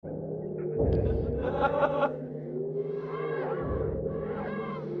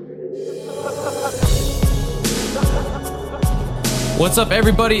What's up,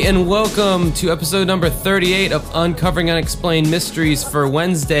 everybody, and welcome to episode number 38 of Uncovering Unexplained Mysteries for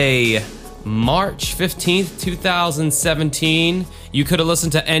Wednesday, March 15th, 2017. You could have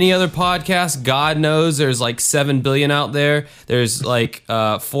listened to any other podcast. God knows there's like 7 billion out there. There's like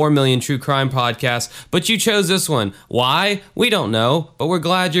 4 million true crime podcasts, but you chose this one. Why? We don't know, but we're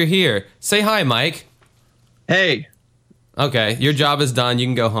glad you're here. Say hi, Mike. Hey. Okay, your job is done. You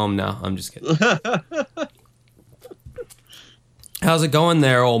can go home now. I'm just kidding. How's it going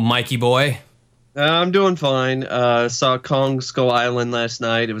there, old Mikey boy? I'm doing fine. Saw Kong Skull Island last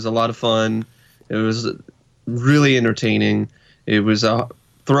night. It was a lot of fun. It was really entertaining. It was a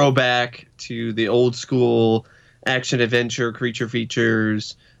throwback to the old school action-adventure creature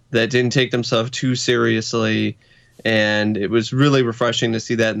features that didn't take themselves too seriously, and it was really refreshing to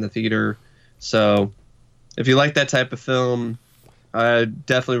see that in the theater. So if you like that type of film, I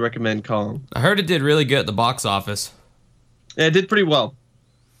definitely recommend Kong. I heard it did really good at the box office. Yeah, it did pretty well.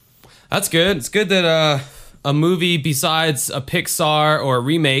 That's good. It's good that a movie besides a Pixar or a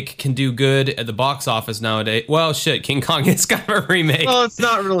remake can do good at the box office nowadays. Well, shit, King Kong is kind of a remake. Well, it's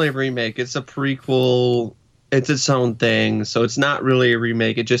not really a remake. It's a prequel. It's its own thing. So it's not really a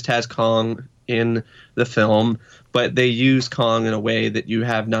remake. It just has Kong in the film. But they use Kong in a way that you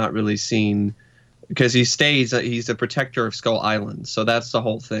have not really seen, because he's a protector of Skull Island. So that's the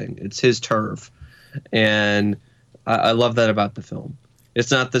whole thing. It's his turf. And I love that about the film. It's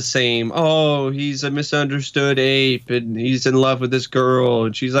not the same, oh, he's a misunderstood ape, and he's in love with this girl,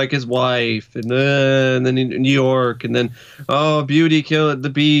 and she's like his wife, and then in New York, and then, oh, Beauty killed the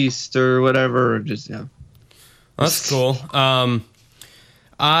Beast, or whatever. Just, yeah. That's cool.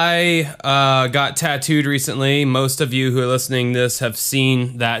 I got tattooed recently. Most of you who are listening to this have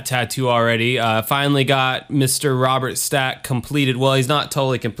seen that tattoo already. Finally got Mr. Robert Stack completed. Well, he's not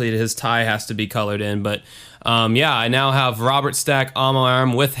totally completed. His tie has to be colored in, but yeah, I now have Robert Stack on my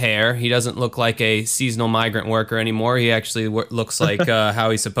arm with hair. He doesn't look like a seasonal migrant worker anymore. He actually looks like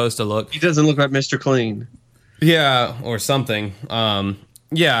how he's supposed to look. He doesn't look like Mr. Clean. Yeah, or something.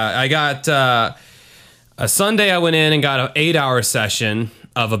 Yeah, I got a Sunday I went in and got an 8-hour session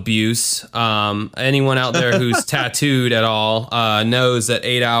of abuse. Anyone out there who's tattooed at all knows that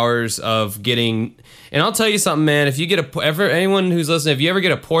 8 hours of getting... And I'll tell you something, man. If you get anyone who's listening, if you ever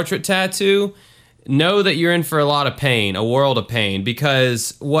get a portrait tattoo, know that you're in for a lot of pain, a world of pain,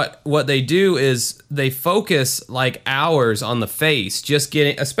 because what they do is they focus like hours on the face, just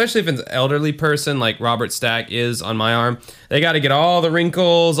getting, especially if it's an elderly person like Robert Stack is on my arm, they got to get all the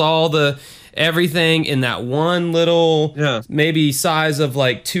wrinkles, all the everything in that one little, maybe size of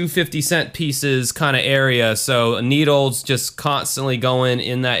like 2 50-cent pieces kind of area. So a needle's just constantly going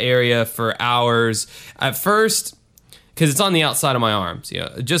in that area for hours. At first, because it's on the outside of my arms.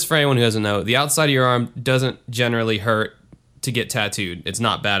 Yeah, just for anyone who doesn't know, the outside of your arm doesn't generally hurt to get tattooed. It's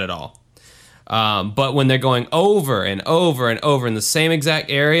not bad at all. But when they're going over and over and over in the same exact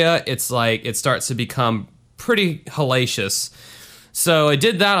area, it's like it starts to become pretty hellacious. So I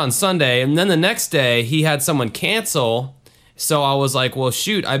did that on Sunday, and then the next day he had someone cancel. So I was like, well,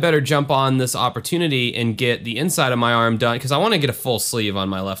 shoot, I better jump on this opportunity and get the inside of my arm done, because I want to get a full sleeve on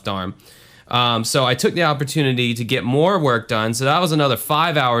my left arm. So I took the opportunity to get more work done. So that was another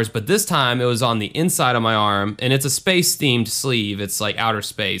 5 hours, but this time it was on the inside of my arm, and it's a space-themed sleeve. It's like outer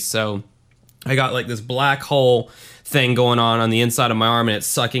space. So I got like this black hole thing going on the inside of my arm, and it's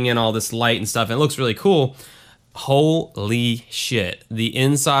sucking in all this light and stuff, and it looks really cool. Holy shit. The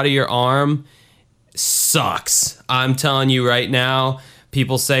inside of your arm sucks. I'm telling you right now.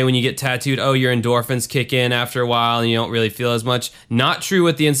 People say when you get tattooed, oh, your endorphins kick in after a while and you don't really feel as much. Not true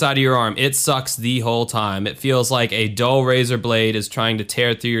with the inside of your arm. It sucks the whole time. It feels like a dull razor blade is trying to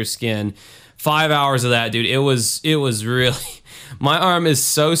tear through your skin. 5 hours of that, dude. It was really... My arm is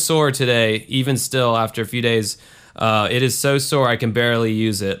so sore today, even still after a few days. It is so sore I can barely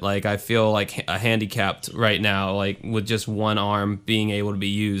use it. Like, I feel like handicapped right now, like with just one arm being able to be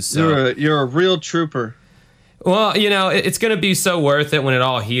used. So. You're a real trooper. Well, you know, it's going to be so worth it when it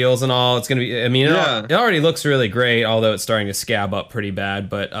all heals and all. It's going to be, I mean, it already looks really great, although it's starting to scab up pretty bad.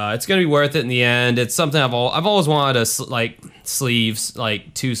 But it's going to be worth it in the end. It's something I've always wanted to, like, sleeves,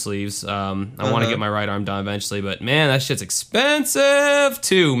 like 2 sleeves. I want to get my right arm done eventually. But, man, that shit's expensive,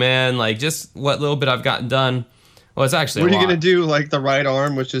 too, man. Like, just what little bit I've gotten done. Well, it's actually What a are you lot. gonna do? Like the right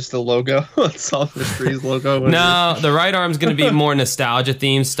arm, which is the logo, Solve Mysteries logo. No, the right arm's going to be more nostalgia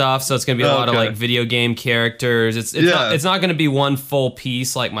themed stuff. So it's going to be a lot of Okay. like video game characters. It's not going to be one full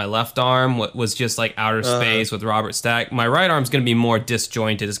piece like my left arm was just like outer space with Robert Stack. My right arm's going to be more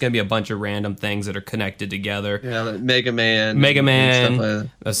disjointed. It's going to be a bunch of random things that are connected together. Yeah, like Mega Man. Mega and Man. stuff like that.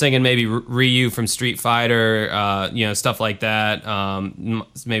 I was thinking maybe Ryu from Street Fighter, stuff like that.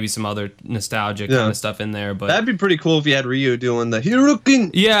 Maybe some other nostalgia kind of stuff in there. But That'd be pretty cool if you had Ryu doing the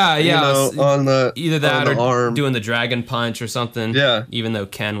Hirokin. yeah, On the either that on the or arm. doing the Dragon Punch or something. Yeah. Even though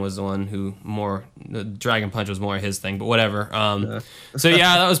Ken was the one the Dragon Punch was more his thing, but whatever. So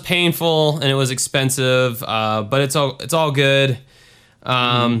yeah, that was painful and it was expensive, but it's all good.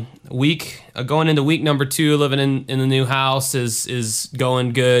 Going into week number 2, living in the new house is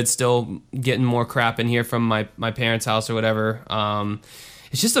going good. Still getting more crap in here from my parents' house or whatever.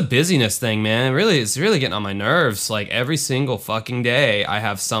 It's just a busyness thing, man. It's really getting on my nerves. Like every single fucking day, I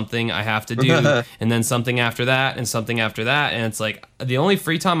have something I have to do, and then something after that, and something after that, and it's like the only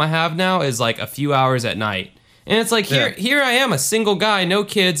free time I have now is like a few hours at night. And it's like here I am, a single guy, no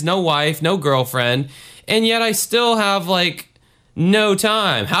kids, no wife, no girlfriend, and yet I still have like no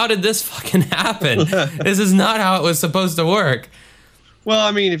time. How did this fucking happen? This is not how it was supposed to work. Well,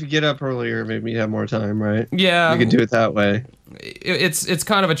 I mean, if you get up earlier, maybe you have more time, right? Yeah. You can do it that way. It's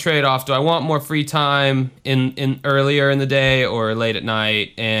kind of a trade-off. Do I want more free time in earlier in the day or late at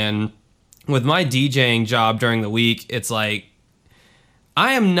night? And with my DJing job during the week, it's like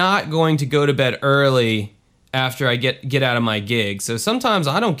I am not going to go to bed early after I get out of my gig. So sometimes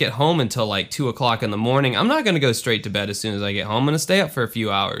I don't get home until like 2 o'clock in the morning. I'm not going to go straight to bed as soon as I get home. I'm going to stay up for a few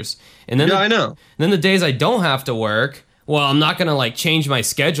hours. And then I know. Then the days I don't have to work, well, I'm not going to like change my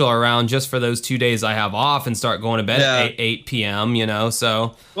schedule around just for those 2 days I have off and start going to bed at 8 p.m.,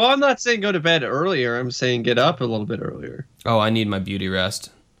 so. Well, I'm not saying go to bed earlier. I'm saying get up a little bit earlier. Oh, I need my beauty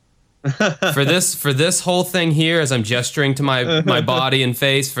rest. for this whole thing here, as I'm gesturing to my body and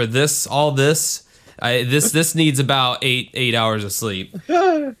face, for this needs about 8 hours of sleep.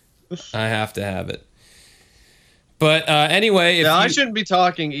 I have to have it. But anyway, I shouldn't be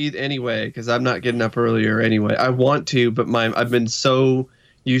talking anyway because I'm not getting up earlier anyway. I want to, but I've been so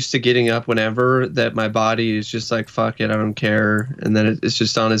used to getting up whenever that my body is just like, fuck it, I don't care. And then it's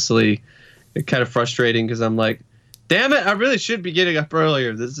just honestly kind of frustrating because I'm like, damn it, I really should be getting up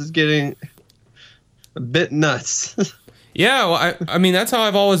earlier. This is getting a bit nuts. Yeah, well, I mean, that's how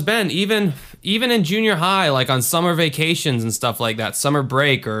I've always been. Even in junior high, like on summer vacations and stuff like that, summer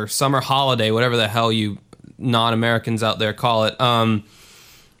break or summer holiday, whatever the hell you non-Americans out there call it.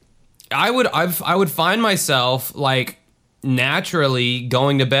 I would find myself like naturally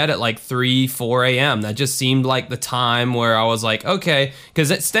going to bed at like 3-4 a.m. That just seemed like the time where I was like, okay,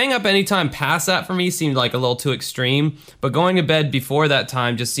 because staying up anytime past that for me seemed like a little too extreme, but going to bed before that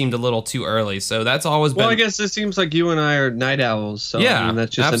time just seemed a little too early. So that's always been. Well, I guess it seemes like you and I are night owls, so Yeah, I mean,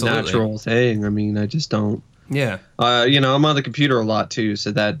 that's just absolutely. a natural thing. I mean, I just don't. Yeah. I'm on the computer a lot too,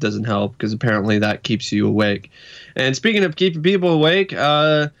 so that doesn't help because apparently that keeps you awake. And speaking of keeping people awake,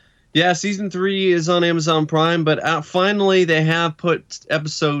 season 3 is on Amazon Prime, but finally they have put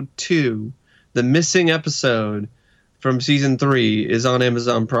episode 2, the missing episode from season 3, is on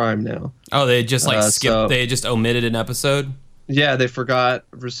Amazon Prime now. Oh, they just like skipped. so- They just omitted an episode. Yeah, they forgot.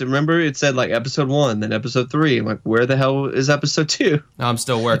 Remember, it said like episode 1, then episode 3. I'm like, where the hell is episode 2? I'm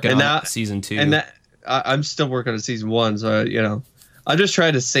still working And on now- season 2. And I'm still working on season 1, so I just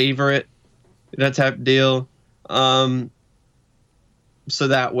try to savor it, that type of deal. So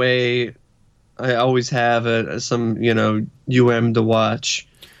that way, I always have some UM to watch.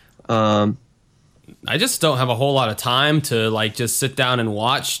 I just don't have a whole lot of time to like just sit down and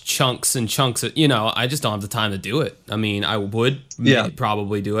watch chunks and chunks of, I just don't have the time to do it. I mean, I would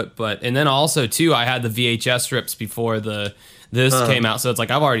probably do it, and then also too, I had the VHS rips before this came out, so it's like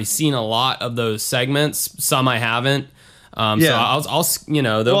I've already seen a lot of those segments. Some I haven't. So I'll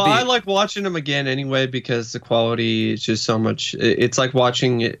I like watching them again anyway because the quality is just so much. It's like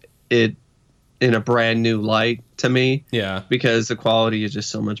watching it in a brand new light to me. Yeah, because the quality is just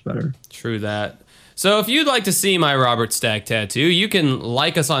so much better. True that. So if you'd like to see my Robert Stack tattoo, you can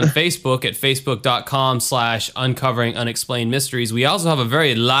like us on Facebook at facebook.com/uncovering unexplained mysteries. We also have a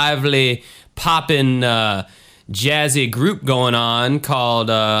very lively, poppin' jazzy group going on called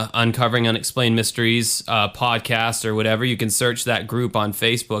Uncovering Unexplained Mysteries podcast or whatever. You can search that group on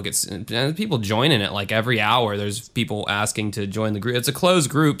Facebook. It's people joining it like every hour. There's people asking to join the group. It's a closed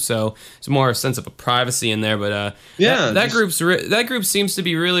group, so it's more a sense of privacy in there. But that group seems to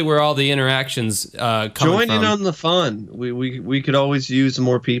be really where all the interactions come from. Join in on the fun. We could always use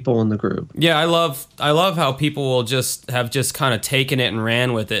more people in the group. Yeah, I love how people will just kind of taken it and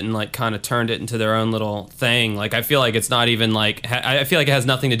ran with it and like kind of turned it into their own little thing. Like, I feel like it's not even like, I feel like it has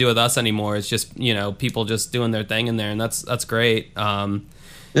nothing to do with us anymore. It's just, people just doing their thing in there, and that's great.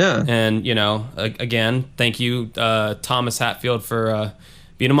 Yeah. And, again, thank you, Thomas Hatfield, for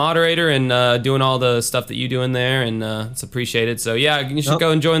being a moderator and doing all the stuff that you do in there, and it's appreciated. So, yeah, you should go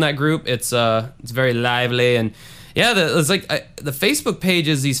and join that group. It's very lively, and yeah, it's like the Facebook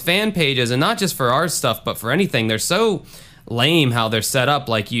pages, these fan pages, and not just for our stuff, but for anything, they're so lame how they're set up.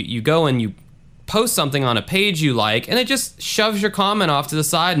 Like, you go and you post something on a page you like, and it just shoves your comment off to the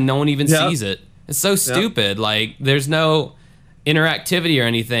side and no one even sees it. It's so stupid. Like, there's no interactivity or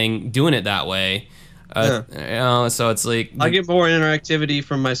anything doing it that way. So it's like, I get more interactivity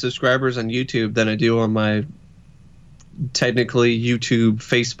from my subscribers on YouTube than I do on my technically YouTube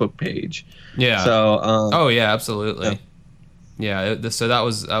Facebook page. Yeah. So yeah, absolutely. So that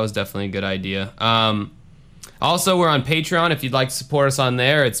was definitely a good idea. Also, we're on Patreon. If you'd like to support us on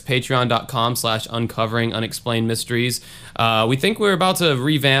there, it's patreon.com/uncovering unexplained mysteries. We think we're about to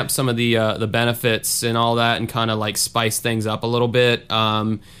revamp some of the benefits and all that, and kind of like spice things up a little bit.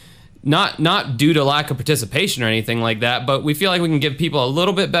 Not due to lack of participation or anything like that, but we feel like we can give people a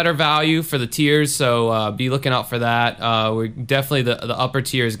little bit better value for the tiers. So be looking out for that. We're definitely the upper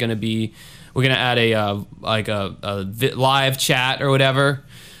tier is going to be. We're going to add a live chat or whatever.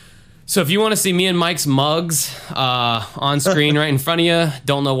 So if you want to see me and Mike's mugs on screen right in front of you,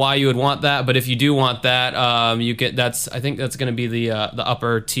 don't know why you would want that, but if you do want that, you get. I think that's going to be the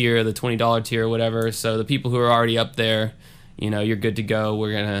upper tier, the $20 tier or whatever. So the people who are already up there, you're good to go.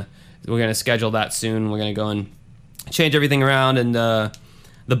 We're gonna schedule that soon. We're gonna go and change everything around, and the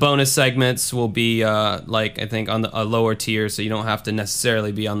bonus segments will be I think on a lower tier, so you don't have to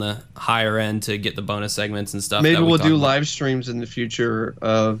necessarily be on the higher end to get the bonus segments and stuff. Maybe we'll do live streams in the future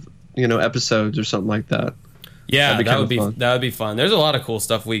of episodes or something like that. Yeah, that would be fun. There's a lot of cool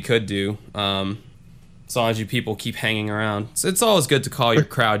stuff we could do, as long as you people keep hanging around. So it's always good to call your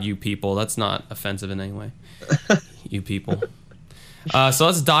crowd you people. That's not offensive in any way. You people. So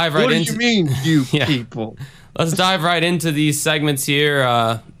let's dive right into. What do you mean, you people? Let's dive right into these segments here.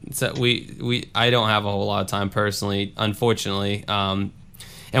 I don't have a whole lot of time personally, unfortunately. And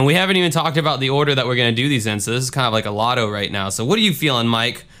we haven't even talked about the order that we're going to do these in. So this is kind of like a lotto right now. So what are you feeling,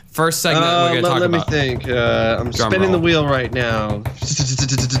 Mike? First segment we're going to talk about. Let me think. I'm spinning the wheel right now.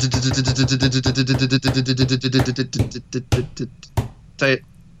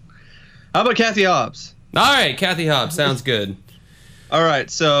 How about Kathy Hobbs? All right, Kathy Hobbs. Sounds good. All right,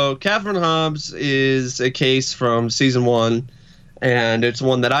 so Catherine Hobbs is a case from season 1, and it's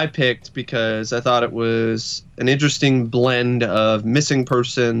one that I picked because I thought it was an interesting blend of missing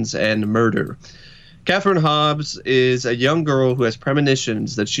persons and murder. Catherine Hobbs is a young girl who has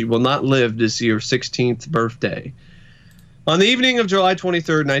premonitions that she will not live to see her 16th birthday. On the evening of July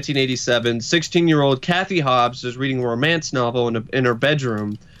 23rd, 1987, 16-year-old Kathy Hobbs is reading a romance novel in her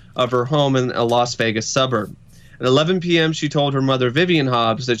bedroom of her home in a Las Vegas suburb. At 11 p.m., she told her mother, Vivian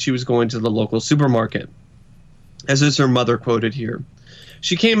Hobbs, that she was going to the local supermarket. As is her mother quoted here.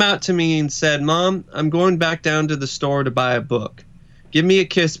 She came out to me and said, Mom, I'm going back down to the store to buy a book. Give me a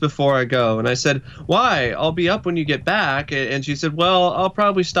kiss before I go. And I said, why? I'll be up when you get back. And she said, well, I'll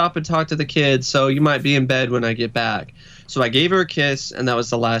probably stop and talk to the kids, so you might be in bed when I get back. So I gave her a kiss, and that was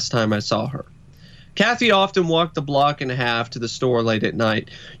the last time I saw her. Kathy often walked a block and a half to the store late at night.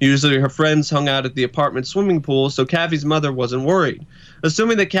 Usually her friends hung out at the apartment swimming pool, so Kathy's mother wasn't worried.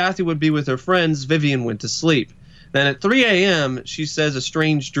 Assuming that Kathy would be with her friends, Vivian went to sleep. Then at 3 a.m., she says a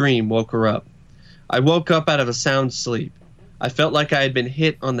strange dream woke her up. I woke up out of a sound sleep. I felt like I had been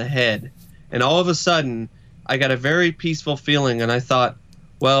hit on the head. And all of a sudden, I got a very peaceful feeling, and I thought,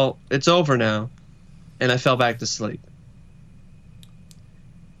 well, it's over now. And I fell back to sleep.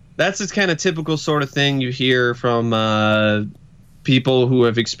 That's this kind of typical sort of thing you hear from people who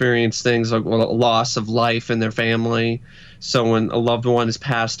have experienced things like loss of life in their family. So when a loved one is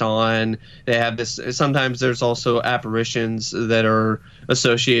passed on, they have this. Sometimes there's also apparitions that are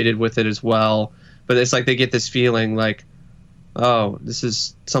associated with it as well. But it's like they get this feeling like, oh,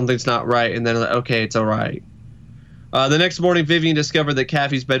 something's not right. And then, okay, it's all right. The next morning, Vivian discovered that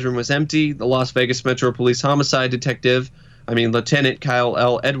Kathy's bedroom was empty. The Las Vegas Metro Police homicide detective Lieutenant Kyle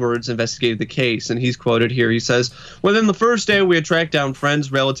L. Edwards investigated the case, and he's quoted here. He says, "Within the first day, we had tracked down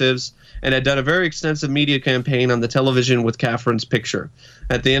friends, relatives, and had done a very extensive media campaign on the television with Catherine's picture.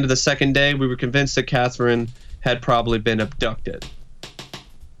 At the end of the second day, we were convinced that Catherine had probably been abducted."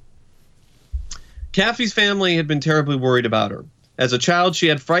 Kathy's family had been terribly worried about her. As a child, she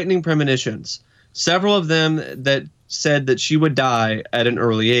had frightening premonitions, several of them that said that she would die at an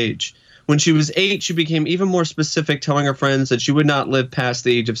early age. When she was 8, she became even more specific, telling her friends that she would not live past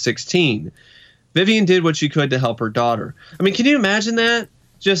the age of 16. Vivian did what she could to help her daughter. Can you imagine that?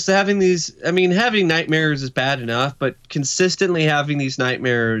 Just having these, having nightmares is bad enough, but consistently having these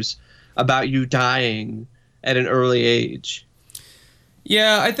nightmares about you dying at an early age.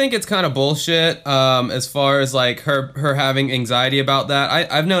 Yeah, I think it's kind of bullshit as far as like her having anxiety about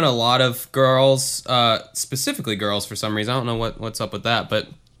that. I've known a lot of girls, specifically girls for some reason. I don't know what's up with that, but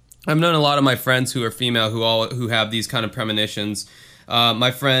I've known a lot of my friends who are female who have these kind of premonitions. My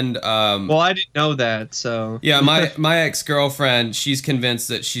friend... well, I didn't know that, so... Yeah, my ex-girlfriend, she's convinced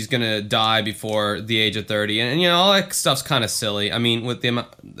that she's going to die before the age of 30. And all that stuff's kind of silly. With the...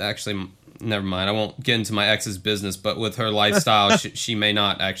 Actually... Never mind. I won't get into my ex's business, but with her lifestyle, she may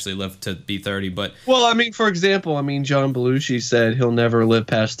not actually live to be 30. But well, for example, John Belushi said he'll never live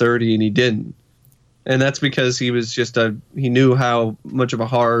past 30, and he didn't, and that's because he was he knew how much of a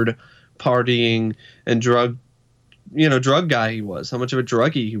hard partying and drug guy he was, how much of a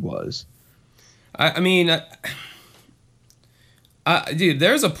druggie he was. Dude,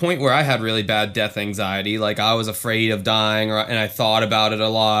 there's a point where I had really bad death anxiety. Like, I was afraid of dying, and I thought about it a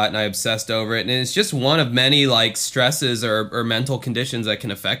lot, and I obsessed over it. And it's just one of many, like, stresses or mental conditions that can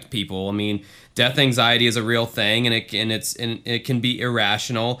affect people. Death anxiety is a real thing, and it can be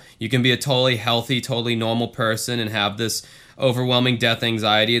irrational. You can be a totally healthy, totally normal person and have this overwhelming death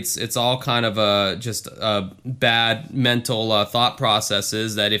anxiety. It's all kind of just bad mental thought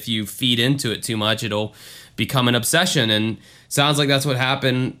processes that if you feed into it too much, it'll become an obsession. And sounds like that's what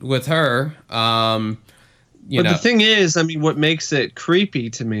happened with her. But the thing is, what makes it creepy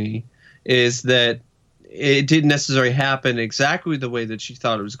to me is that it didn't necessarily happen exactly the way that she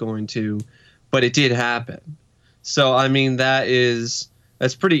thought it was going to, but it did happen. So,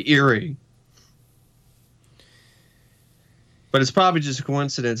 that's pretty eerie. But it's probably just a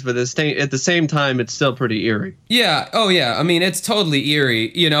coincidence. But at the same time, it's still pretty eerie. Yeah. Oh, yeah. It's totally eerie.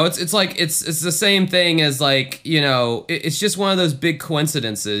 It's like it's the same thing as like it's just one of those big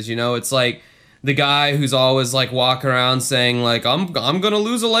coincidences. It's like the guy who's always like walking around saying like I'm gonna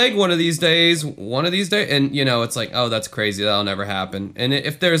lose a leg one of these days, and it's like, oh, that's crazy, that'll never happen. And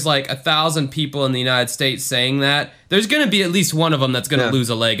if there's like 1,000 people in the United States saying that, there's gonna be at least one of them that's gonna lose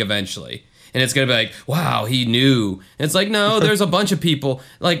a leg eventually. And it's going to be like, wow, he knew. And it's like, no, there's a bunch of people.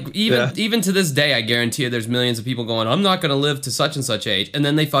 Like, even to this day, I guarantee you there's millions of people going, I'm not going to live to such and such age. And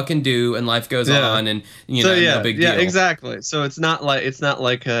then they fucking do, and life goes on, and, no big deal. Yeah, exactly. So it's not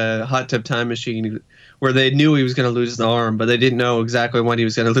like a Hot Tub Time Machine where they knew he was going to lose the arm, but they didn't know exactly when he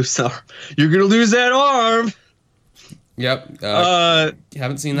was going to lose the arm. You're going to lose that arm! Yep. You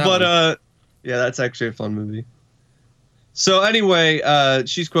haven't seen that one. Yeah, that's actually a fun movie. So anyway,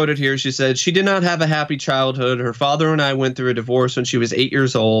 she's quoted here. She said, "She did not have a happy childhood. Her father and I went through a divorce when she was 8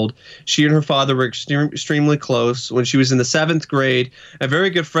 years old. She and her father were extremely close. When she was in the 7th grade, a very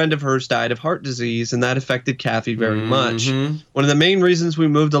good friend of hers died of heart disease, and that affected Kathy very much. One of the main reasons we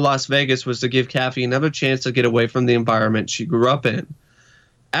moved to Las Vegas was to give Kathy another chance to get away from the environment she grew up in.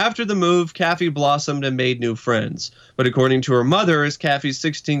 After the move, Kathy blossomed and made new friends. But according to her mother, as Kathy's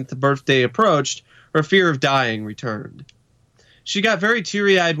 16th birthday approached, her fear of dying returned. She got very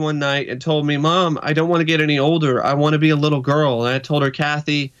teary-eyed one night and told me, 'Mom, I don't want to get any older. I want to be a little girl.' And I told her,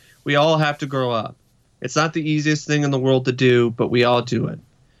 'Kathy, we all have to grow up. It's not the easiest thing in the world to do, but we all do it.'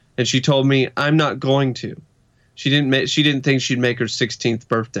 And she told me, 'I'm not going to.' She didn't think she'd make her 16th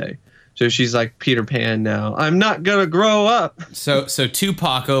birthday. So she's like Peter Pan now. 'I'm not going to grow up.'" So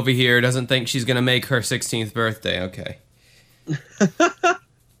Tupac over here doesn't think she's going to make her 16th birthday. Okay.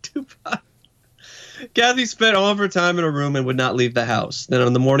 Tupac. Kathy spent all of her time in her room and would not leave the house. Then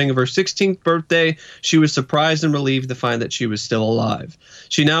on the morning of her 16th birthday, she was surprised and relieved to find that she was still alive.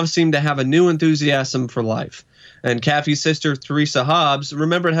 She now seemed to have a new enthusiasm for life. And Kathy's sister, Teresa Hobbs,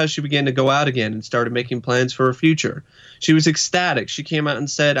 remembered how she began to go out again and started making plans for her future. She was ecstatic. She came out and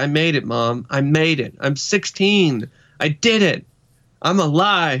said, "I made it, Mom. I made it. I'm 16. I did it. I'm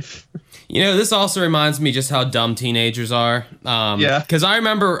alive." This also reminds me just how dumb teenagers are. Yeah. Because I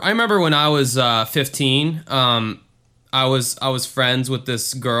remember when I was 15, I was friends with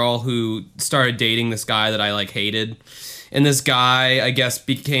this girl who started dating this guy that I like hated, and this guy, I guess,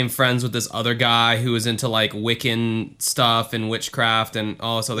 became friends with this other guy who was into like Wiccan stuff and witchcraft and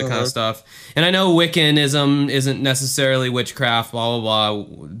all this other kind of stuff. And I know Wiccanism isn't necessarily witchcraft, blah blah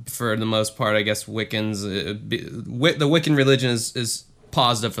blah. For the most part, I guess Wiccans, the Wiccan religion is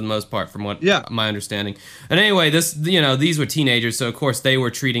positive for the most part, from what my understanding. And anyway, this, you know, these were teenagers, so of course they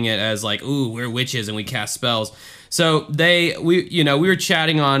were treating it as like, ooh, we're witches and we cast spells. So we were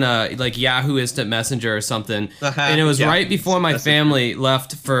chatting on like Yahoo Instant Messenger or something, and it was right before my family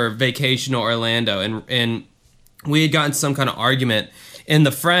left for vacation to Orlando, and we had gotten some kind of argument, and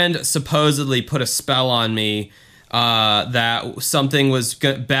the friend supposedly put a spell on me that something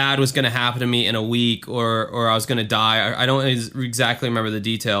bad was going to happen to me in a week, or I was going to die. I don't exactly remember the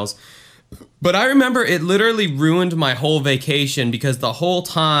details. But I remember it literally ruined my whole vacation, because the whole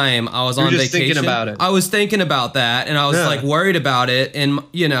time I was on vacation, thinking about it. I was thinking about that, and I was like worried about it, and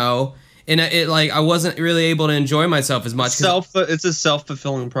you know, and it like I wasn't really able to enjoy myself as much. It's a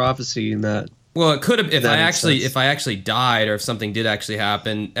self-fulfilling prophecy in that. Well, it could have if I actually died, or if something did actually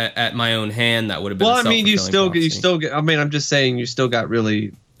happen at my own hand, that would have been. Well, I mean, you still get. I mean, I'm just saying, you still got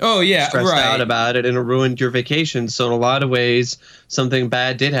really. Oh yeah, stressed out about it, and it ruined your vacation. So in a lot of ways, something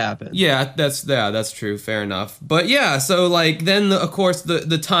bad did happen. Yeah, that's true. Fair enough. But yeah, so like then of course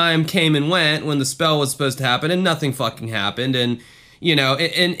the time came and went when the spell was supposed to happen, and nothing fucking happened. And you know,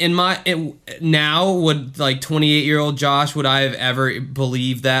 now would like 28-year-old Josh, would I have ever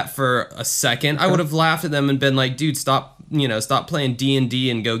believed that for a second? I would have laughed at them and been like, dude, stop playing D&D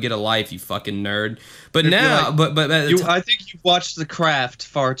and go get a life, you fucking nerd. But now, I think you've watched The Craft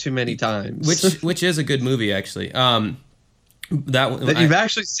far too many times. Which is a good movie, actually. That you've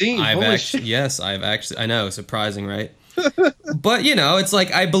actually seen. Yes, I've actually. I know, surprising, right? But you know, it's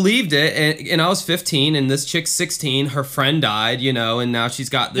like I believed it, and I was 15, and this chick's 16. Her friend died, you know, and now she's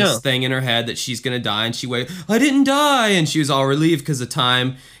got this thing in her head that she's gonna die, and I didn't die, and she was all relieved because the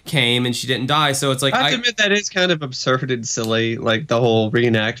time came and she didn't die. So it's like I have to admit that is kind of absurd and silly, like the whole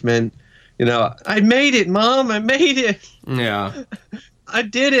reenactment. You know, I made it, Mom. I made it. Yeah, I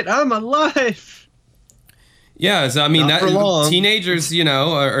did it. I'm alive. Yeah, so I mean, teenagers, you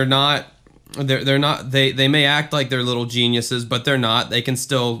know, are not. They're not. They may act like they're little geniuses, but they're not. They can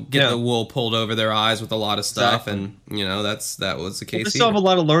still get the wool pulled over their eyes with a lot of stuff, and you know that was the case. They still have a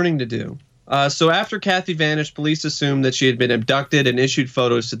lot of learning to do. So after Kathy vanished, police assumed that she had been abducted and issued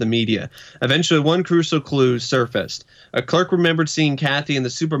photos to the media. Eventually, one crucial clue surfaced. A clerk remembered seeing Kathy in the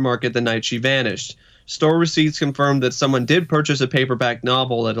supermarket the night she vanished. Store receipts confirmed that someone did purchase a paperback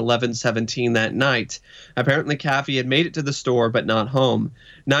novel at 11:17 that night. Apparently, Kathy had made it to the store, but not home.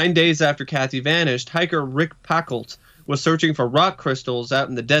 9 days after Kathy vanished, hiker Rick Packelt was searching for rock crystals out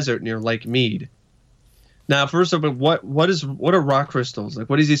in the desert near Lake Mead. Now, first of all, what are rock crystals? Like,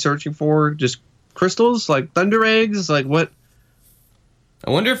 what is he searching for? Just crystals? Like thunder eggs? Like what?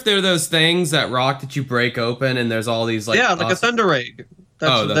 I wonder if they're those things that rock that you break open, and there's all these like like a thunder egg.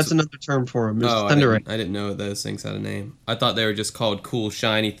 That's another term for them. Thunder egg. I didn't know those things had a name. I thought they were just called cool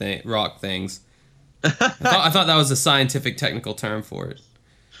shiny rock things. I thought that was a scientific technical term for it.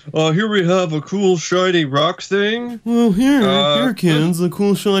 Here we have a cool shiny rock thing. Well, here, Ken's a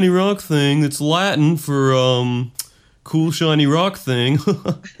cool shiny rock thing. It's Latin for cool shiny rock thing.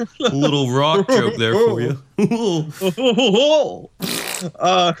 A little rock joke there for you.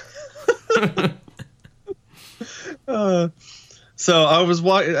 So I was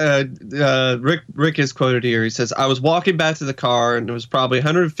walking. Rick is quoted here. He says, "I was walking back to the car, and it was probably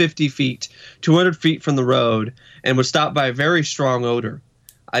 150 feet, 200 feet from the road, and was stopped by a very strong odor.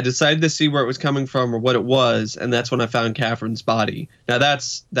 I decided to see where it was coming from or what it was, and that's when I found Catherine's body." Now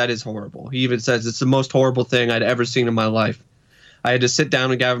that is horrible. He even says it's the most horrible thing I'd ever seen in my life. I had to sit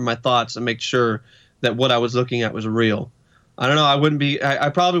down and gather my thoughts and make sure that what I was looking at was real. I don't know. I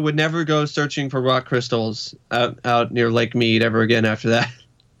probably would never go searching for rock crystals out near Lake Mead ever again after that.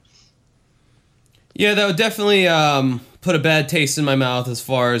 Yeah, that would definitely put a bad taste in my mouth as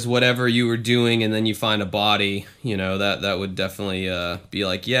far as whatever you were doing, and then you find a body. You know, that would definitely be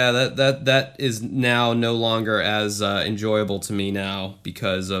like, yeah, that is now no longer as enjoyable to me now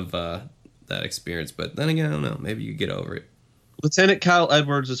because of that experience. But then again, I don't know. Maybe you get over it. Lieutenant Kyle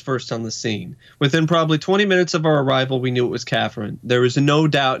Edwards was first on the scene. Within probably 20 minutes of our arrival, we knew it was Catherine. There was no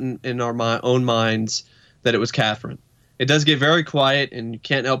doubt in our own minds that it was Catherine. It does get very quiet, and you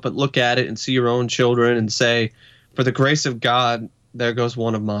can't help but look at it and see your own children and say, for the grace of God, there goes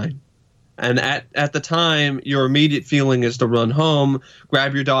one of mine. And at the time, your immediate feeling is to run home,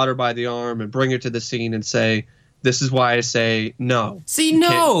 grab your daughter by the arm, and bring her to the scene and say, This is why I say no. See,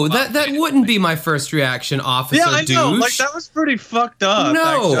 no, that wouldn't be my first reaction, Officer Yeah, I know. Douche. Like, that was pretty fucked up.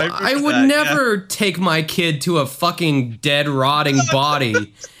 No, actually. I would never take my kid to a fucking dead, rotting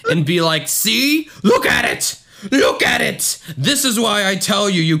body and be like, see? Look at it! Look at it! This is why I tell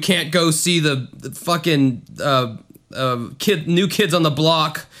you you can't go see the fucking New Kids on the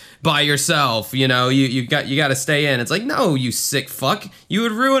Block by yourself. You know, you got to stay in. It's like, no, you sick fuck. You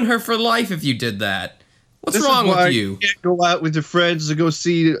would ruin her for life if you did that. What's wrong with you? You can't go out with your friends to go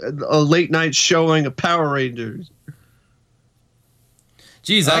see a late night showing of Power Rangers.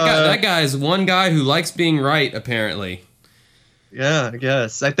 Jeez, that guy's one guy who likes being right, apparently. Yeah, I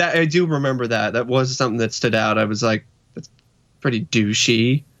guess. I do remember that. That was something that stood out. I was like, that's pretty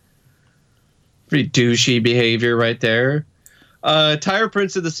douchey. Pretty douchey behavior right there. Tire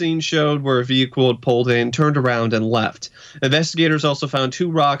prints of the scene showed where a vehicle had pulled in, turned around, and left. Investigators also found 2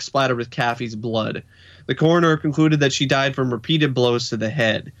 rocks splattered with Kathy's blood. The coroner concluded that she died from repeated blows to the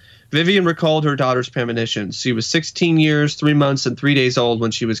head. Vivian recalled her daughter's premonitions. She was 16 years, 3 months, and 3 days old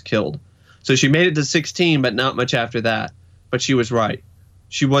when she was killed. So she made it to 16, but not much after that. But she was right.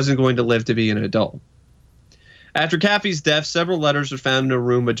 She wasn't going to live to be an adult. After Kathy's death, several letters were found in a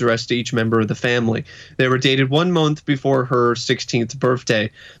room addressed to each member of the family. They were dated 1 month before her 16th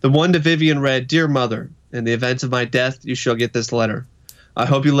birthday. The one to Vivian read, "Dear Mother, in the event of my death, you shall get this letter. I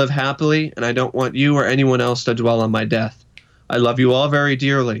hope you live happily, and I don't want you or anyone else to dwell on my death. I love you all very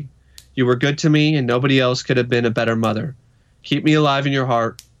dearly. You were good to me, and nobody else could have been a better mother. Keep me alive in your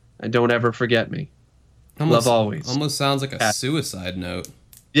heart, and don't ever forget me. Love always." Almost sounds like a suicide note.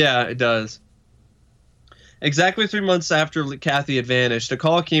 Yeah, it does. Exactly 3 months after Kathy had vanished, a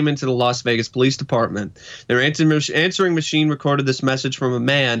call came into the Las Vegas Police Department. Their answering machine recorded this message from a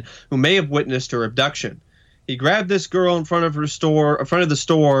man who may have witnessed her abduction. He grabbed this girl in front of the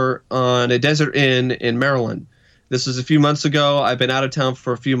store on a desert inn in Maryland. "This was a few months ago. I've been out of town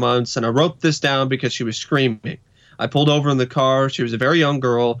for a few months, and I wrote this down because she was screaming. I pulled over in the car. She was a very young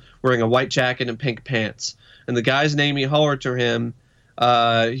girl wearing a white jacket and pink pants. And the guy's name, he hollered to him.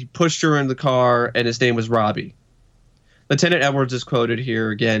 He pushed her in the car, and his name was Robbie." Lieutenant Edwards is quoted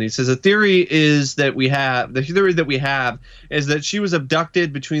here again. He says, the theory that we have is that she was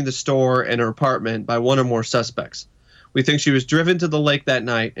abducted between the store and her apartment by one or more suspects. We think she was driven to the lake that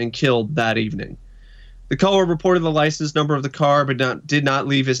night and killed that evening. The caller reported the license number of the car, but did not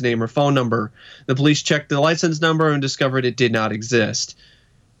leave his name or phone number. The police checked the license number and discovered it did not exist.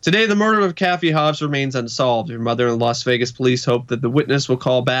 Today, the murder of Kathy Hobbs remains unsolved. Her mother and Las Vegas police hope that the witness will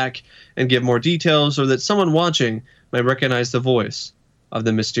call back and give more details, or that someone watching may recognize the voice of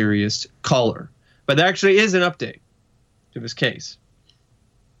the mysterious caller. But there actually is an update to this case.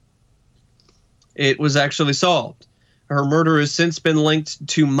 It was actually solved. Her murder has since been linked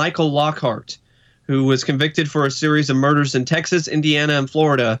to Michael Lockhart, who was convicted for a series of murders in Texas, Indiana, and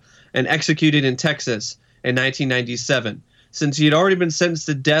Florida, and executed in Texas in 1997. Since he had already been sentenced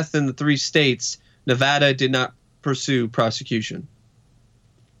to death in the 3 states, Nevada did not pursue prosecution.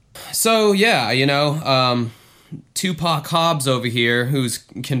 So, yeah, Tupac Hobbs over here, who's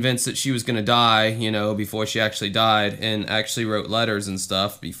convinced that she was going to die, before she actually died, and actually wrote letters and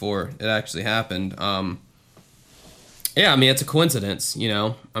stuff before it actually happened. Yeah, it's a coincidence,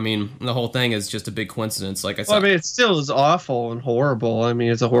 the whole thing is just a big coincidence, like I said. Well, it still is awful and horrible.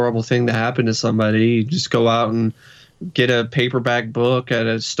 It's a horrible thing to happen to somebody. You just go out and get a paperback book at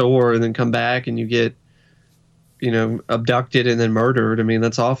a store and then come back and you get, abducted and then murdered.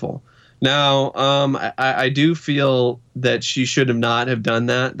 That's awful. Now, I do feel that she should have not have done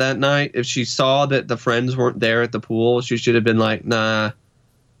that night. If she saw that the friends weren't there at the pool, she should have been like, nah,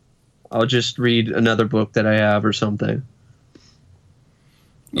 I'll just read another book that I have or something.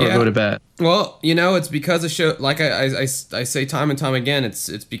 Or go to bed. Well, it's because of show. Like I say time and time again,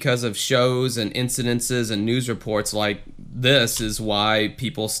 it's because of shows and incidences and news reports like this is why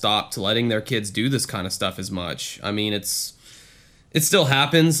people stopped letting their kids do this kind of stuff as much. It still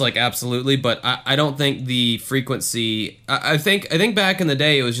happens, like, absolutely, but I don't think the frequency. I think back in the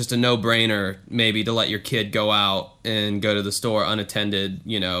day it was just a no-brainer maybe to let your kid go out and go to the store unattended,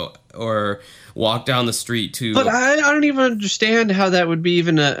 or walk down the street to. But I don't even understand how that would be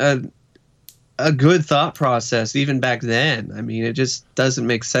even a good thought process even back then. It just doesn't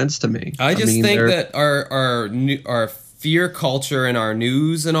make sense to me. I think that our fear culture and our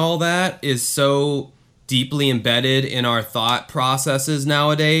news and all that is so deeply embedded in our thought processes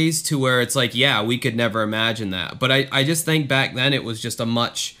nowadays to where it's like, yeah, we could never imagine that. But I just think back then it was just a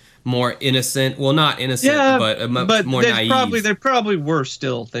much more innocent, well, not innocent, but a much more naive. There probably were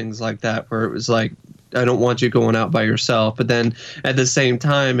still things like that where it was like, I don't want you going out by yourself. But then at the same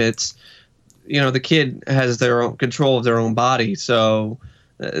time, it's the kid has their own control of their own body. So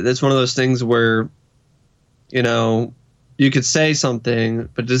that's one of those things where, you could say something,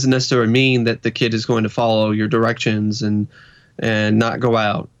 but it doesn't necessarily mean that the kid is going to follow your directions and not go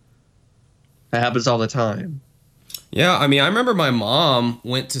out. That happens all the time. Yeah, I mean, I remember my mom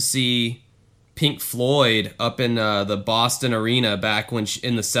went to see Pink Floyd up in the Boston Arena back when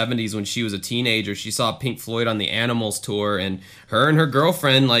in the 70s when she was a teenager. She saw Pink Floyd on the Animals tour, and her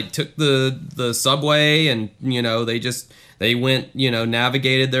girlfriend like took the subway, and they went,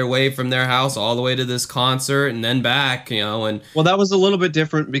 navigated their way from their house all the way to this concert and then back, and well, that was a little bit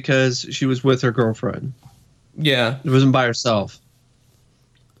different because she was with her girlfriend. Yeah, it wasn't by herself.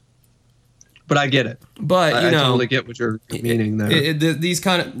 But I get it. But I totally get what you're meaning there. These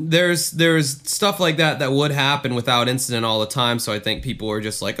kind of there's stuff like that would happen without incident all the time. So I think people were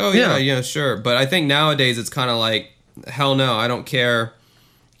just like, oh yeah, sure. But I think nowadays it's kind of like, hell no, I don't care,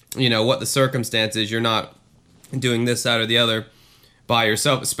 what the circumstance is. You're not doing this, that, or the other by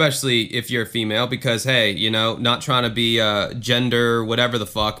yourself, especially if you're a female, because hey, not trying to be gender whatever the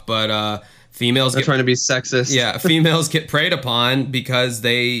fuck, but females trying to be sexist. Yeah, females get preyed upon because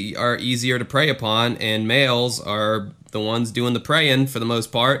they are easier to prey upon, and males are the ones doing the preying for the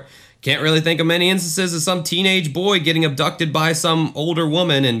most part. Can't really think of many instances of some teenage boy getting abducted by some older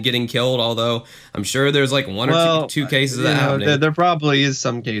woman and getting killed, although I'm sure there's like one or two cases of that happening. There probably is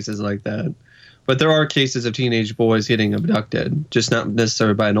some cases like that. But there are cases of teenage boys getting abducted, just not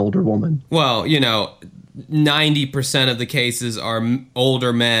necessarily by an older woman. Well, 90% of the cases are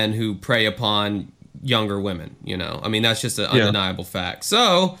older men who prey upon younger women, I mean, that's just an undeniable fact.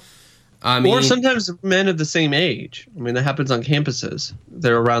 So, I mean... Or sometimes men of the same age. I mean, that happens on campuses.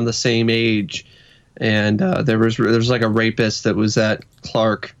 They're around the same age. And there was like a rapist that was at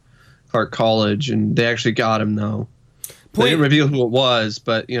Clark College, and they actually got him, though. They didn't reveal who it was,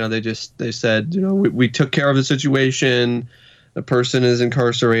 but, they said, we took care of the situation. The person is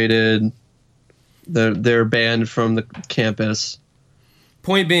incarcerated. They're banned from the campus.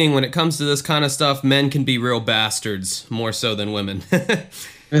 Point being, when it comes to this kind of stuff, men can be real bastards more so than women.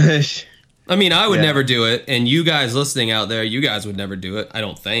 I mean, I would never do it, and you guys listening out there, you guys would never do it, I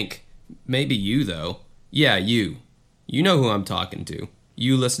don't think. Maybe you, though. Yeah, you. You know who I'm talking to.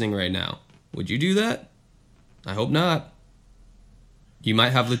 You listening right now. Would you do that? I hope not. You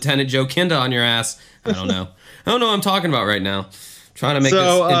might have Lieutenant Joe Kinda on your ass. I don't know. I don't know what I'm talking about right now. Trying to make this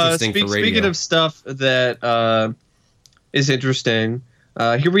interesting for radio. Speaking of stuff that is interesting,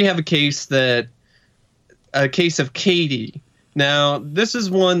 here we have a case of Katie. Now, this is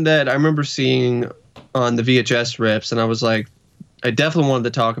one that I remember seeing on the VHS rips, and I was like, I definitely wanted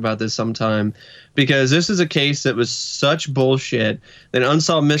to talk about this sometime, because this is a case that was such bullshit that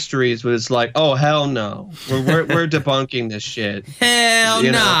Unsolved Mysteries was like, oh, hell no. We're debunking this shit. Hell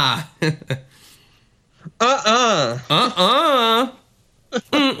nah.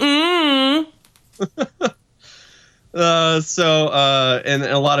 And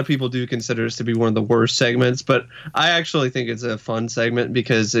a lot of people do consider this to be one of the worst segments, but I actually think it's a fun segment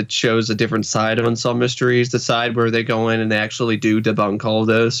because it shows a different side of Unsolved Mysteries, the side where they go in and they actually do debunk all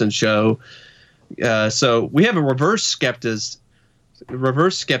this and show. So we have a reverse skepticism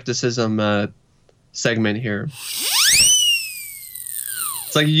segment here.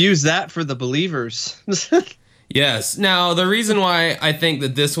 It's like you use that for the believers. Yes. Now, the reason why I think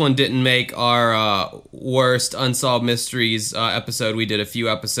that this one didn't make our worst Unsolved Mysteries episode we did a few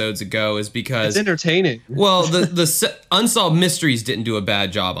episodes ago is because... It's entertaining. Well, the Unsolved Mysteries didn't do a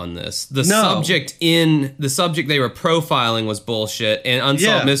bad job on this. The subject they were profiling was bullshit, and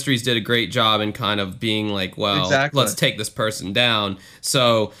Unsolved Mysteries did a great job in kind of being like, well, let's take this person down.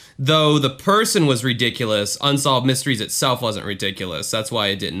 So, though the person was ridiculous, Unsolved Mysteries itself wasn't ridiculous. That's why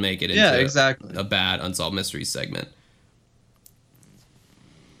it didn't make it into a bad Unsolved Mysteries segment.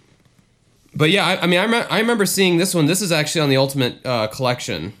 But yeah, I mean, I remember seeing this one. This is actually on the Ultimate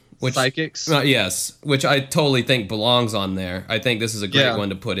Collection. Which, Psychics? Yes, which I totally think belongs on there. I think this is a great one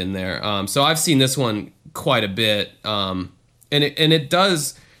to put in there. So I've seen this one quite a bit. And it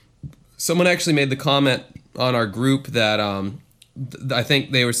does... Someone actually made the comment on our group that... I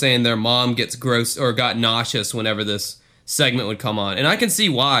think they were saying their mom gets gross or got nauseous whenever this segment would come on. And I can see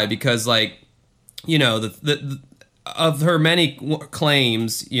why, because like, the of her many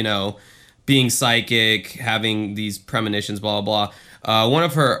claims, being psychic, having these premonitions, blah, blah, blah. One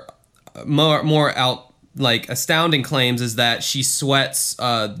of her more astounding claims is that she sweats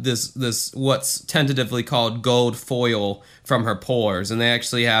this what's tentatively called gold foil from her pores. And they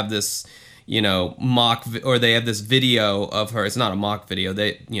actually have this... they have this video of her. It's not a mock video.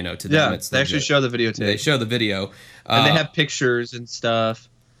 They, to them, it's they legit. actually show the videotape. They show the video. And they have pictures and stuff.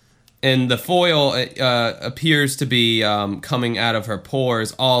 and the foil appears to be coming out of her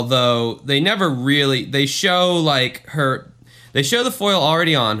pores, although they never really, they show the foil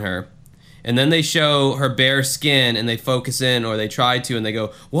already on her, and then they show her bare skin, and they focus in, or they try to, and they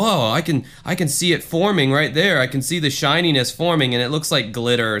go, whoa, I can see it forming right there. I can see the shininess forming, and it looks like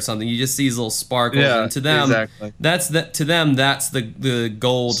glitter or something. You just see these little sparkles, and to them, exactly. that's the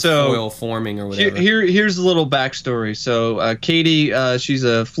gold foil forming or whatever. Here's a little backstory. So Katie, she's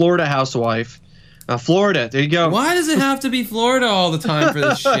a Florida housewife. Florida, there you go. Why does it have to be Florida all the time for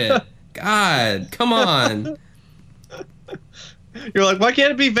this shit? God, come on. You're like, why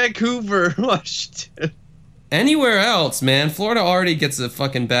can't it be Vancouver? Washington? Anywhere else, man. Florida already gets a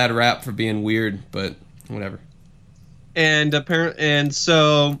fucking bad rap for being weird, but whatever. And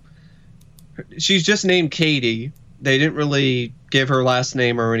so she's just named Katie. They didn't really give her last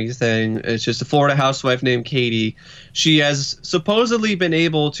name or anything. It's just a Florida housewife named Katie. She has supposedly been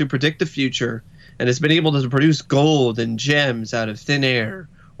able to predict the future and has been able to produce gold and gems out of thin air,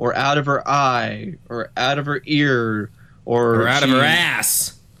 or out of her eye, or out of her ear, or out of her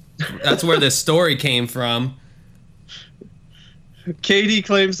ass. That's where this story came from. Katie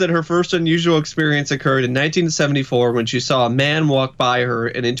claims that her first unusual experience occurred in 1974 when she saw a man walk by her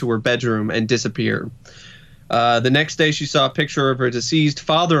and into her bedroom and disappear. The next day, she saw a picture of her deceased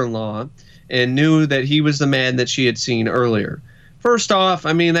father-in-law and knew that he was the man that she had seen earlier. First off,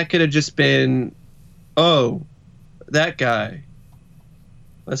 I mean, that could have just been, oh, that guy.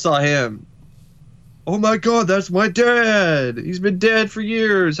 I saw him. Oh my God, that's my dad. He's been dead for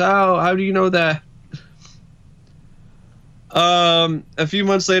years. How do you know that? A few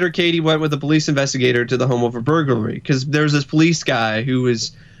months later, Katie went with a police investigator to the home of a burglary, because there's this police guy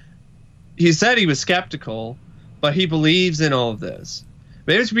he said he was skeptical, but he believes in all of this.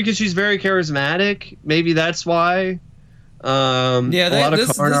 Maybe it's because she's very charismatic. Maybe that's why. A lot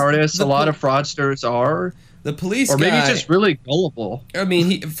of con artists, a lot of fraudsters are. The police guy, or maybe guy, just really gullible. I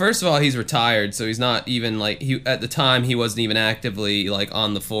mean, first of all, he's retired, so he's not even like at the time he wasn't even actively like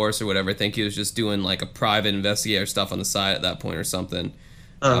on the force or whatever. I think he was just doing like a private investigator stuff on the side at that point or something.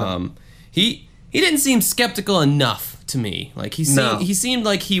 He didn't seem skeptical enough to me. Like he seemed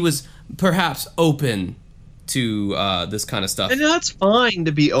like he was perhaps open to this kind of stuff. And that's fine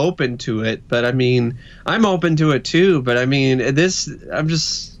to be open to it, but I mean, I'm open to it too. But I mean,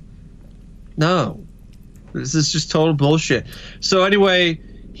 no. This is just total bullshit. So anyway,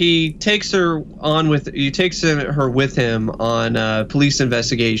 he takes her with him on a police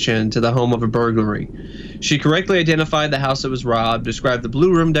investigation to the home of a burglary. She correctly identified the house that was robbed, described the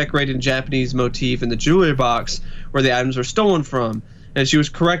blue room decorated in Japanese motif and the jewelry box where the items were stolen from. And she was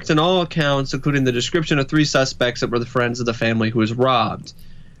correct in all accounts, including the description of 3 suspects that were the friends of the family who was robbed.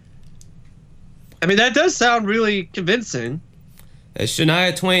 I mean, that does sound really convincing. As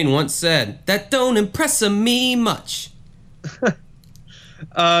Shania Twain once said, "That don't impress me much."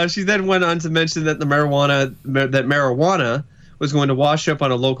 She then went on to mention that marijuana was going to wash up on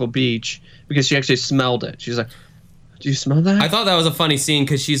a local beach because she actually smelled it. She's like, "Do you smell that?" I thought that was a funny scene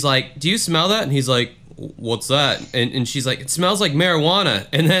because she's like, "Do you smell that?" And he's like, "What's that?" And she's like, "It smells like marijuana."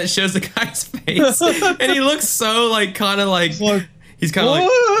 And then it shows the guy's face, and he looks so like kind of like. He's kind of like,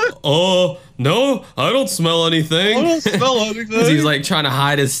 "Oh, no, I don't smell anything." I don't smell anything. He's like trying to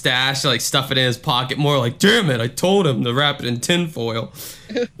hide his stash, like stuff it in his pocket more like, "Damn it, I told him to wrap it in tinfoil."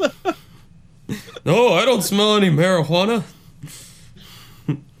 "No, I don't smell any marijuana."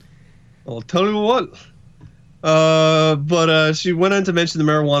 I'll tell you what. But she went on to mention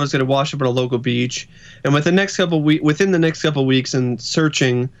the marijuana is going to wash up on a local beach. And within the next couple weeks and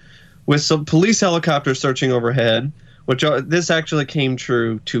searching, with some police helicopters searching overhead, which this actually came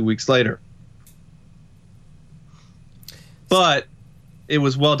true 2 weeks later. But it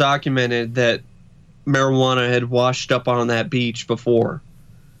was well documented that marijuana had washed up on that beach before.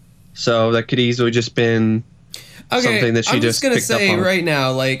 So that could easily just been something that she just picked up on. I'm just going to say right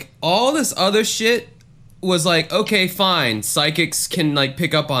now, like, all this other shit was like, okay, fine, psychics can, like,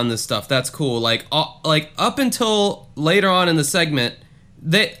 pick up on this stuff. That's cool. Like up until later on in the segment,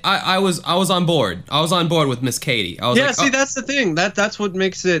 I was on board. I was on board with Miss Katie. I was that's the thing. That's what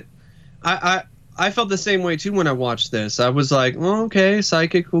makes it. I felt the same way too when I watched this. I was like, well, okay,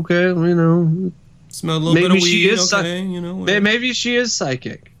 psychic, okay, you know. Smelled a little bit of weed, okay, you know. Whatever. Maybe she is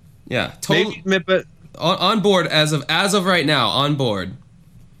psychic. Yeah, totally. But on board as of right now, on board.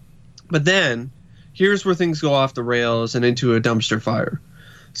 But then, here's where things go off the rails and into a dumpster fire.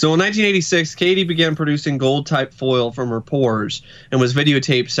 So in 1986, Katie began producing gold-type foil from her pores and was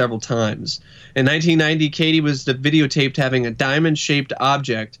videotaped several times. In 1990, Katie was videotaped having a diamond-shaped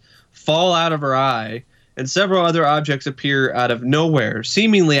object fall out of her eye and several other objects appear out of nowhere,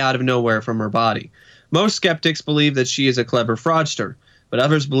 seemingly out of nowhere from her body. Most skeptics believe that she is a clever fraudster, but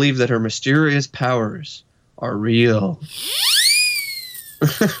others believe that her mysterious powers are real.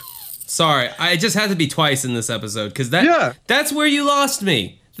 Sorry, I just had to be twice in this episode because that's where you lost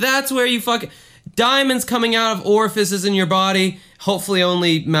me. That's where you fucking diamonds coming out of orifices in your body. Hopefully,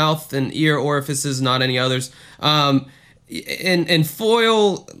 only mouth and ear orifices, not any others. And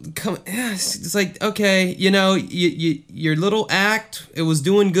foil, it's like, okay, you know, your little act, it was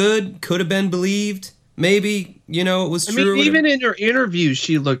doing good, could have been believed, maybe, you know, it was true. I mean, even in her interview,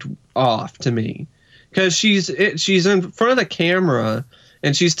 she looked off to me because she's in front of the camera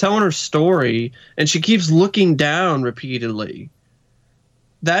and she's telling her story and she keeps looking down repeatedly.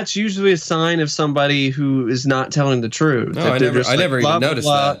 That's usually a sign of somebody who is not telling the truth. No, I never even noticed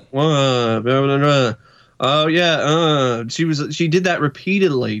that. Blah, blah, blah, blah. Oh yeah, she did that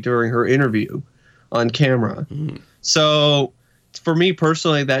repeatedly during her interview on camera. So for me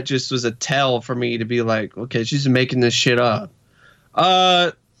personally, that just was a tell for me to be like, okay, she's making this shit up.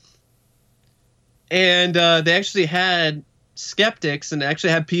 And they actually had skeptics and actually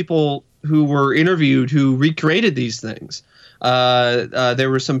had people who were interviewed who recreated these things.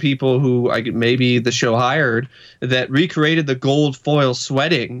 There were some people who maybe the show hired that recreated the gold foil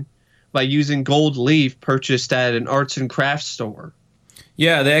sweating by using gold leaf purchased at an arts and crafts store.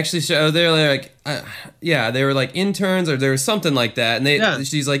 Yeah, they actually they're like, they were like interns or there was something like that. And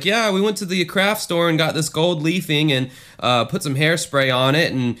she's like, yeah, we went to the craft store and got this gold leafing and put some hairspray on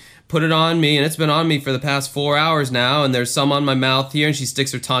it and put it on me. And it's been on me for the past 4 hours now. And there's some on my mouth here. And she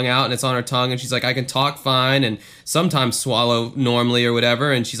sticks her tongue out and it's on her tongue. And she's like, I can talk fine and sometimes swallow normally or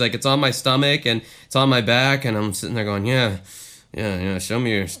whatever. And she's like, it's on my stomach and it's on my back. And I'm sitting there going, yeah, show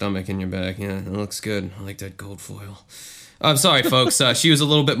me your stomach and your back. Yeah, it looks good. I like that gold foil. I'm sorry, folks. She was a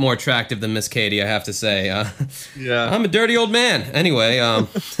little bit more attractive than Miss Katie, I have to say. Yeah. I'm a dirty old man. Anyway,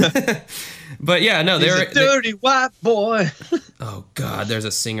 but yeah, no, they're a dirty white boy. Oh God, there's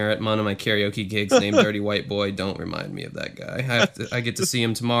a singer at one of my karaoke gigs named Dirty White Boy. Don't remind me of that guy. I get to see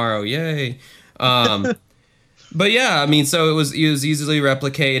him tomorrow. Yay. But yeah, I mean, so it was easily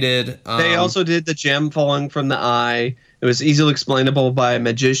replicated. They also did the gem falling from the eye. It was easily explainable by a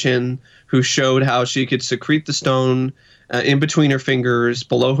magician who showed how she could secrete the stone in between her fingers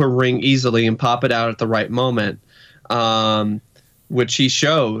below her ring easily and pop it out at the right moment, which he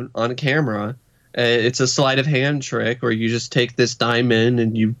showed on camera. It's a sleight of hand trick where you just take this diamond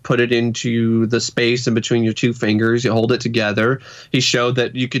and you put it into the space in between your two fingers. You hold it together. He showed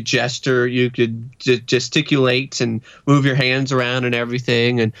that you could gesture, you could gesticulate and move your hands around and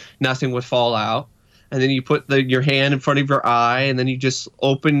everything, and nothing would fall out. And then you put your hand in front of your eye, and then you just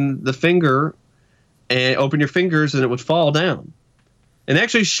open the finger and open your fingers, and it would fall down. And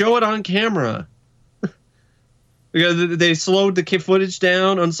actually show it on camera. Because they slowed the footage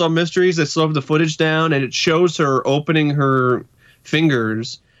down on Unsolved Mysteries. They slowed the footage down, and it shows her opening her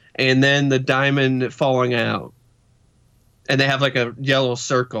fingers, and then the diamond falling out. And they have like a yellow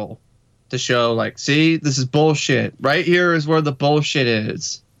circle to show, like, see, this is bullshit. Right here is where the bullshit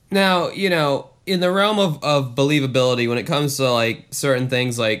is. Now, you know, in the realm of believability, when it comes to like certain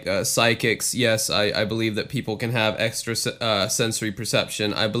things like psychics, yes, I believe that people can have extra sensory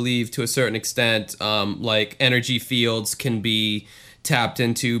perception. I believe to a certain extent, like energy fields can be tapped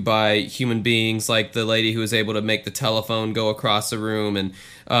into by human beings, like the lady who was able to make the telephone go across the room, and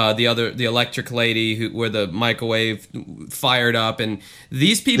the electric lady where the microwave fired up. And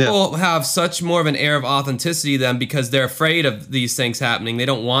these people have such more of an air of authenticity to them because they're afraid of these things happening. They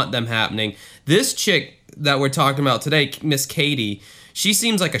don't want them happening. This chick that we're talking about today, Miss Katie, she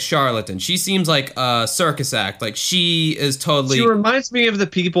seems like a charlatan. She seems like a circus act. Like she is totally... She reminds me of the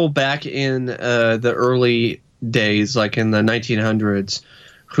people back in the early days, like in the 1900s,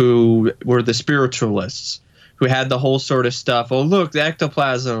 who were the spiritualists, who had the whole sort of stuff. Oh, look, the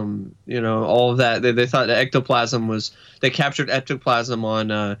ectoplasm, you know, all of that. They thought the ectoplasm was... They captured ectoplasm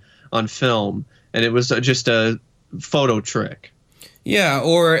on film, and it was just a photo trick. Yeah,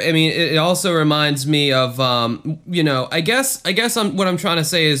 or I mean, it also reminds me of, you know, I guess what I'm trying to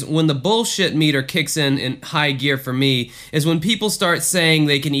say is when the bullshit meter kicks in high gear for me is when people start saying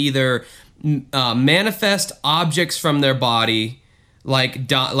they can either manifest objects from their body, like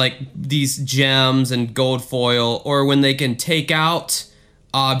these gems and gold foil, or when they can take out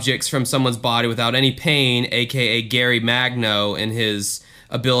objects from someone's body without any pain, aka Gary Magno and his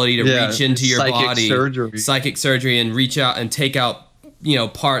ability to reach into your body, psychic surgery, and reach out and take out, you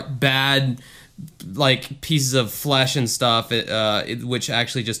know, bad like pieces of flesh and stuff, which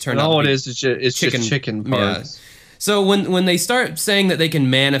actually just turned out. All it is it's just chicken parts. So when they start saying that they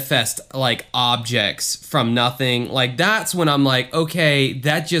can manifest like objects from nothing, like that's when I'm like, okay,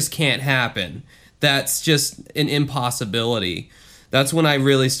 that just can't happen. That's just an impossibility. That's when I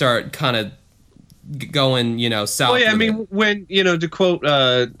really start kind of going, south. Well, yeah, I with mean, it. when, to quote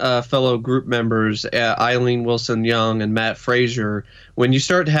fellow group members, Eileen Wilson Young and Matt Frazier, when you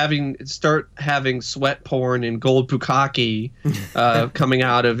start having sweat porn and gold bukkake coming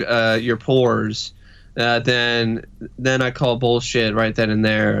out of your pores, then I call bullshit right then and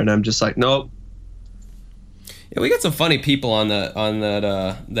there, and I'm just like, nope. Yeah, we got some funny people on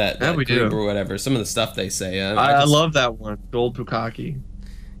that we group do. or whatever. Some of the stuff they say. I love that one, gold bukkake.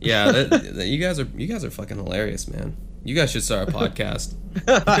 Yeah, you guys are fucking hilarious, man. You guys should start a podcast.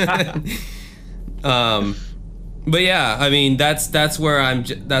 But yeah, I mean that's where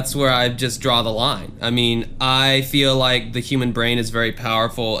I just draw the line. I mean, I feel like the human brain is very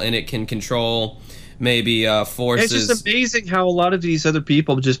powerful and it can control maybe forces. It's just amazing how a lot of these other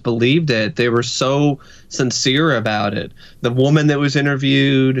people just believed it. They were so sincere about it. The woman that was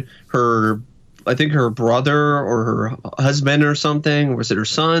interviewed, I think her brother or her husband or something, or was it her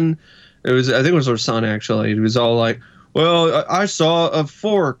son? I think it was her son, actually. He was all like, well, I saw a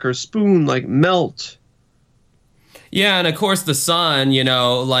fork or spoon like melt. Yeah, and of course the son, he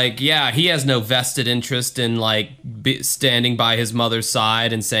has no vested interest in like standing by his mother's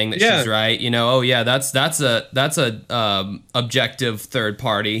side and saying that she's right. That's a objective third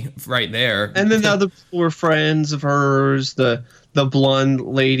party right there. And then the other people were friends of hers. The blonde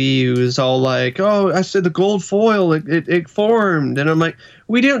lady who was all like, "Oh, I said the gold foil, it formed," and I'm like,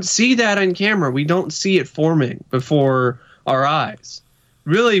 we don't see that on camera. We don't see it forming before our eyes.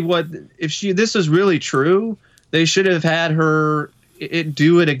 Really, this is really true? They should have had her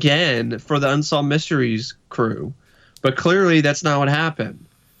do it again for the Unsolved Mysteries crew. But clearly that's not what happened.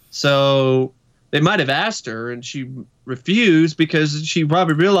 So they might have asked her and she refused because she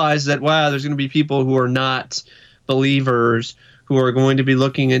probably realized that, wow, there's going to be people who are not believers who are going to be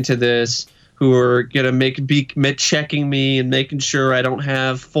looking into this, who are going to be checking me and making sure I don't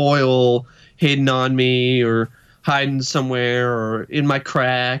have foil hidden on me or hiding somewhere or in my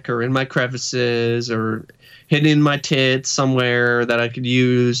crack or in my crevices or hidden in my tits somewhere that I could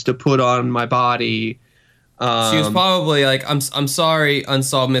use to put on my body. She was probably like, I'm sorry,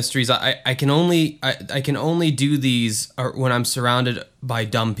 Unsolved Mysteries. I can only do these when I'm surrounded by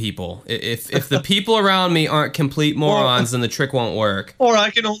dumb people. If the people around me aren't complete morons, then the trick won't work. Or I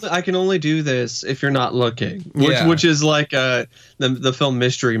can only do this if you're not looking, which is like the film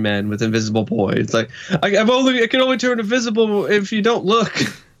Mystery Men with Invisible Boy. It's like I can only turn invisible if you don't look.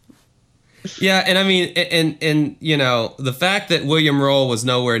 Yeah, and I mean, and the fact that William Roll was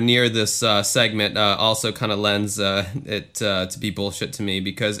nowhere near this segment also kind of lends it to be bullshit to me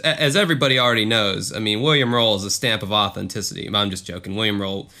because, as everybody already knows, I mean, William Roll is a stamp of authenticity. I'm just joking. William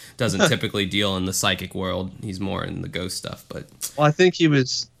Roll doesn't typically deal in the psychic world. He's more in the ghost stuff. But I think he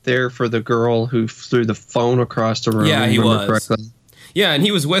was there for the girl who threw the phone across the room. Yeah, he was. Correctly. Yeah, and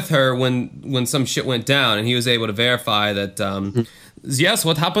he was with her when some shit went down, and he was able to verify that. Yes,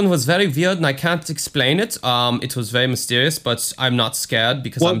 what happened was very weird, and I can't explain it. It was very mysterious, but I'm not scared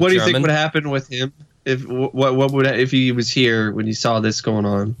because I'm German. What do you think would happen with him if he was here when he saw this going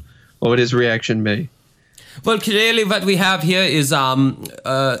on? What would his reaction be? Well, clearly what we have here is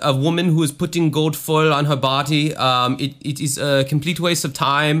a woman who is putting gold foil on her body. It is a complete waste of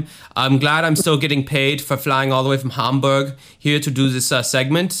time. I'm glad I'm still getting paid for flying all the way from Hamburg here to do this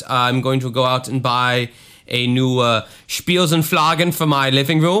segment. I'm going to go out and buy a new Spielsenflagen for my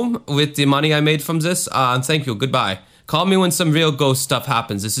living room with the money I made from this. And thank you. Goodbye. Call me when some real ghost stuff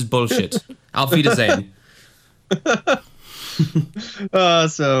happens. This is bullshit. Auf Wiedersehen. I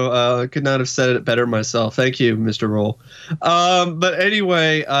could not have said it better myself. Thank you, Mr. Roll. But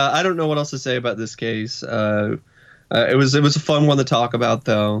anyway, I don't know what else to say about this case. It was a fun one to talk about,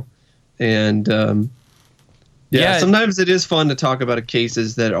 though. And sometimes it is fun to talk about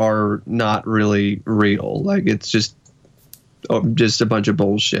cases that are not really real. Like it's just a bunch of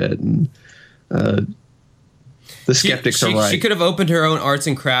bullshit, and the skeptics are right. She could have opened her own arts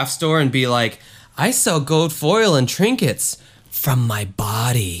and crafts store and be like, I sell gold foil and trinkets from my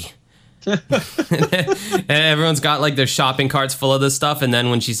body. And everyone's got like their shopping carts full of this stuff, and then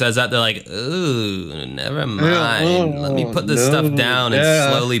when she says that, they're like, ooh, never mind. Let me put this stuff down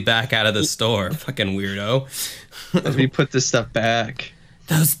and slowly back out of the store. Fucking weirdo. Let me put this stuff back.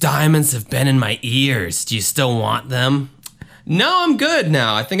 Those diamonds have been in my ears. Do you still want them? No, I'm good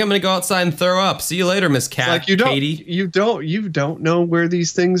now. I think I'm gonna go outside and throw up. See you later, Miss Katie. You don't know where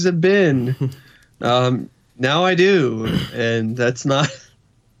these things have been. Now I do, and that's not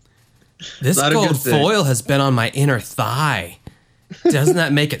This Not a gold good thing. foil has been on my inner thigh. Doesn't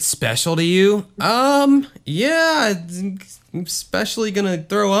that make it special to you? Yeah, I'm especially gonna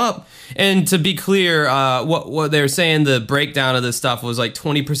throw up. And to be clear, what they were saying, the breakdown of this stuff was like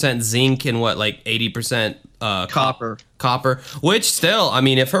 20% zinc and like 80% Copper. Copper, which still, I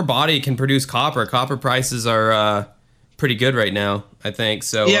mean, if her body can produce copper prices are pretty good right now, I think.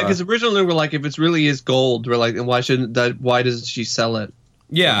 So Yeah, because originally we're like, if it really is gold, we're like, then why doesn't she sell it?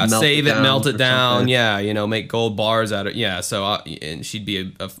 yeah, save it, melt it or down. something. Yeah, make gold bars out of it. Yeah, so and she'd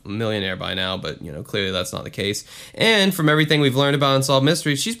be a millionaire by now, but clearly that's not the case. And from everything we've learned about Unsolved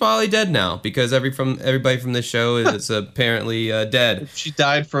Mysteries, she's probably dead now because everybody from this show is apparently dead. She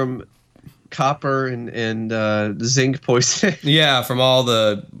died from copper and zinc poisoning. Yeah, from all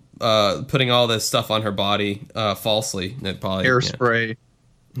the putting all this stuff on her body falsely. That probably Hairspray.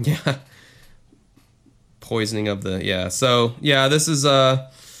 Yeah. Poisoning of the So this is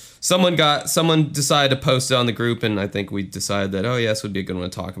someone decided to post it on the group, and I think we decided that this would be a good one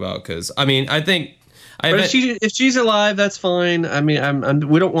to talk about because I mean But if she's alive, that's fine. I mean,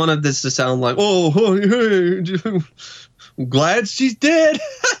 we don't want this to sound like hey, I'm glad she's dead.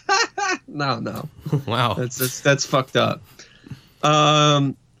 No. wow, that's fucked up.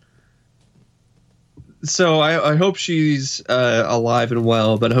 So I hope she's alive and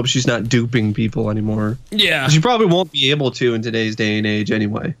well, but I hope she's not duping people anymore. yeah. She probably won't be able to in today's day and age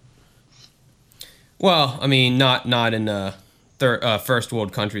anyway. Well, I mean, not in first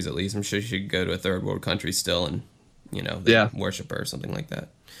world countries at least. I'm sure she could go to a third world country still, and they worship her or something like that.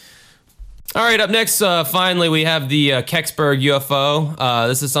 All right, up next, finally, we have the Kecksburg UFO.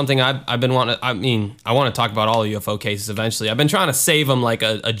 This is something I've been wanting to, I want to talk about all the UFO cases eventually. I've been trying to save them like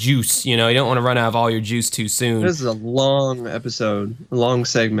a juice, you don't want to run out of all your juice too soon. This is a long episode, a long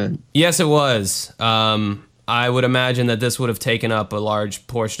segment. Yes, it was. I would imagine that this would have taken up a large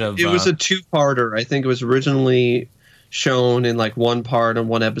portion of... It was a two-parter. I think it was originally shown in like one part on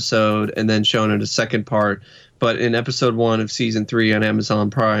one episode and then shown in a second part. But in episode 1 of season 3 on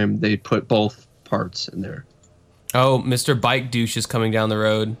Amazon Prime, they put both parts in there. Oh, Mr. Bike Douche is coming down the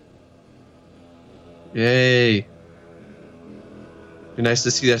road. Yay. Be nice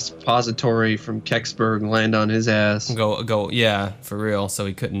to see that suppository from Kecksburg land on his ass. Go, yeah, for real. So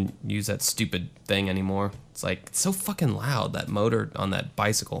he couldn't use that stupid thing anymore. It's so fucking loud, that motor on that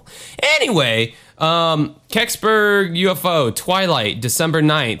bicycle. Anyway, Kecksburg UFO, twilight, December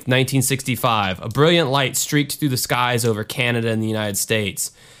 9th, 1965. A brilliant light streaked through the skies over Canada and the United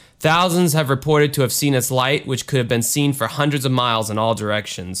States. Thousands have reported to have seen its light, which could have been seen for hundreds of miles in all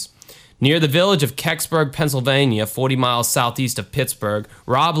directions. Near the village of Kecksburg, Pennsylvania, 40 miles southeast of Pittsburgh,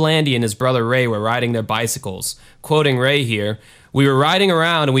 Rob Landy and his brother Ray were riding their bicycles. Quoting Ray here, "We were riding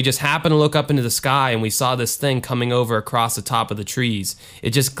around and we just happened to look up into the sky and we saw this thing coming over across the top of the trees. It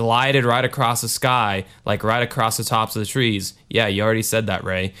just glided right across the sky, like right across the tops of the trees." Yeah, you already said that,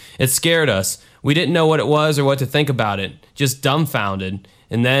 Ray. "It scared us. We didn't know what it was or what to think about it. Just dumbfounded.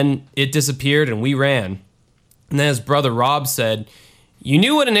 And then it disappeared and we ran." And then his brother Rob said, "You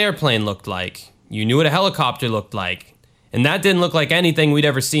knew what an airplane looked like. You knew what a helicopter looked like. And that didn't look like anything we'd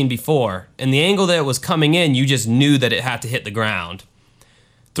ever seen before. And the angle that it was coming in, you just knew that it had to hit the ground."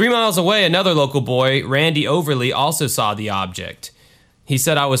 3 miles away, another local boy, Randy Overly, also saw the object. He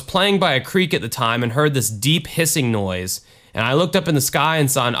said, "I was playing by a creek at the time and heard this deep hissing noise. And I looked up in the sky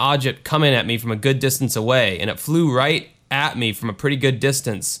and saw an object coming at me from a good distance away. And it flew right at me from a pretty good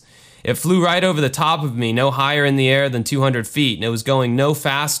distance. It flew right over the top of me, no higher in the air than 200 feet, and it was going no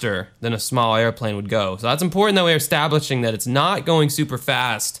faster than a small airplane would go." So that's important that we're establishing that it's not going super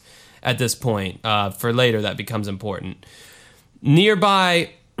fast at this point. For later, that becomes important.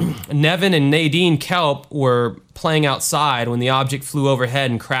 Nearby, Nevin and Nadine Kelp were playing outside when the object flew overhead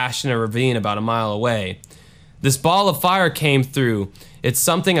and crashed in a ravine about a mile away. "This ball of fire came through. It's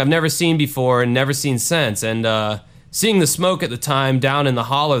something I've never seen before and never seen since, and seeing the smoke at the time down in the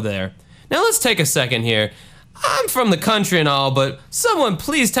holler there." Now let's take a second here. I'm from the country and all, but someone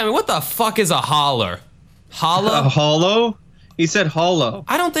please tell me, what the fuck is a holler? Holla? A hollow? He said hollow.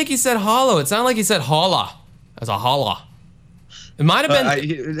 I don't think he said hollow. It sounded like he said holla. As a holla. It might have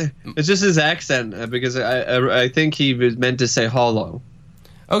been... It's just his accent, because I think he was meant to say hollow.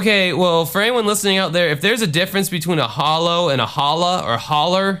 Okay, well, for anyone listening out there, if there's a difference between a hollow and a holla or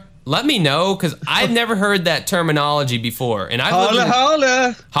holler, let me know, because I've never heard that terminology before. And I've holla,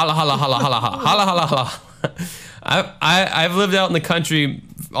 holla. Holla, holla, holla, holla, holla, holla, holla. I've lived out in the country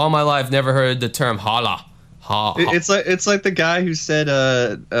all my life, never heard the term holla. It's like the guy who said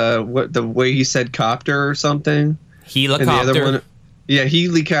what the way he said copter or something. Helicopter. Yeah,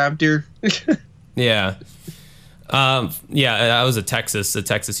 helicopter. Yeah. Yeah, that was a Texas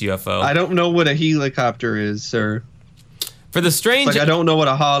UFO. I don't know what a helicopter is, sir. For the strange, It's like I don't know what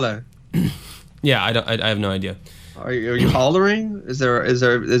a holler. Yeah, I have no idea. Are you hollering? Is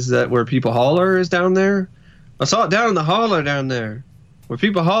that where people holler is down there? I saw it down in the holler down there, where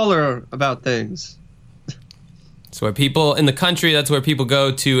people holler about things. So where people in the country, that's where people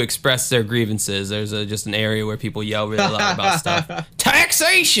go to express their grievances. There's just an area where people yell really loud about stuff.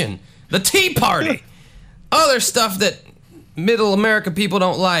 Taxation, the Tea Party, other stuff that middle America people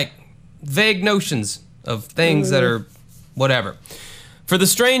don't like. Vague notions of things that are whatever. For the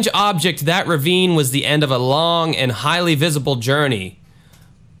strange object, that ravine was the end of a long and highly visible journey.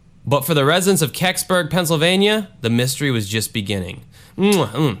 But for the residents of Kecksburg, Pennsylvania, the mystery was just beginning.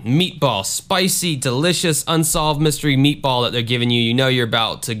 Meatball, spicy, delicious, unsolved mystery meatball that they're giving you. You know you're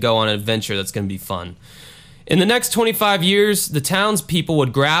about to go on an adventure that's going to be fun. In the next 25 years, the townspeople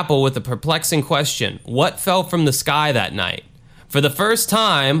would grapple with the perplexing question, what fell from the sky that night? For the first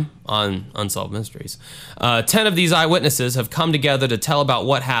time on Unsolved Mysteries, 10 of these eyewitnesses have come together to tell about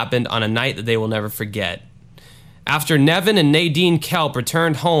what happened on a night that they will never forget. After Nevin and Nadine Kelp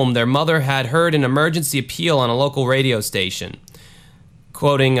returned home, their mother had heard an emergency appeal on a local radio station.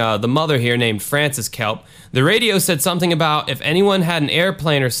 Quoting the mother here, named Frances Kelp, the radio said something about if anyone had an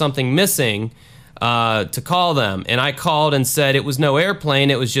airplane or something missing, to call them. And I called and said it was no airplane,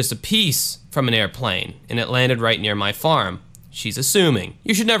 it was just a piece from an airplane, and it landed right near my farm. She's assuming.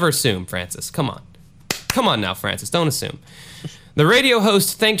 You should never assume, Frances. Come on. Come on now, Frances. Don't assume. The radio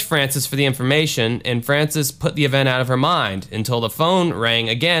host thanked Frances for the information, and Frances put the event out of her mind until the phone rang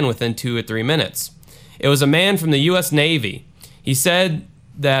again within 2 or 3 minutes. It was a man from the U.S. Navy. He said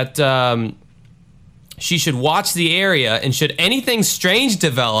that she should watch the area, and should anything strange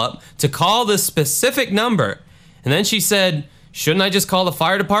develop, to call this specific number. And then she said, shouldn't I just call the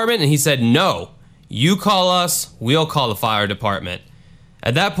fire department? And he said, no. You call us, we'll call the fire department.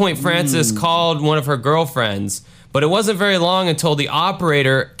 At that point, Frances called one of her girlfriends, but it wasn't very long until the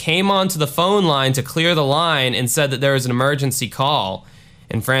operator came onto the phone line to clear the line and said that there was an emergency call.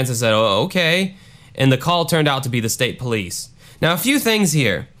 And Frances said, oh, okay. And the call turned out to be the state police. Now, a few things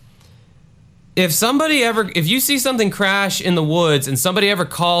here. If you see something crash in the woods and somebody ever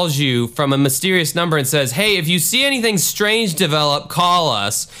calls you from a mysterious number and says, hey, if you see anything strange develop, call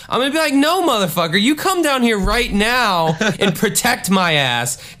us, I'm going to be like, no, motherfucker, you come down here right now and protect my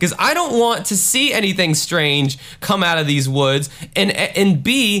ass, because I don't want to see anything strange come out of these woods. And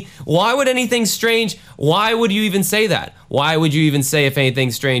B, why would anything strange, why would you even say that? Why would you even say if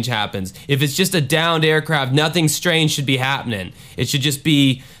anything strange happens? If it's just a downed aircraft, nothing strange should be happening. It should just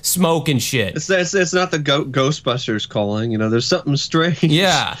be smoke and shit. It's not the Ghostbusters calling. You know, there's something strange.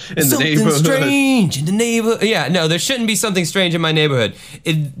 Yeah, in the neighborhood. Something strange in the neighborhood. Yeah, no, there shouldn't be something strange in my neighborhood.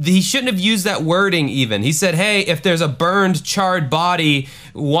 He shouldn't have used that wording even. He said, hey, if there's a burned, charred body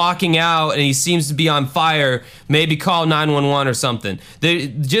walking out and he seems to be on fire, maybe call 911 or something.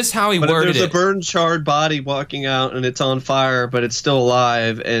 Just how he worded it. If there's a burned, charred body walking out and it's on fire, but it's still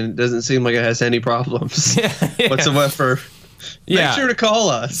alive and doesn't seem like it has any problems whatsoever. Make sure to call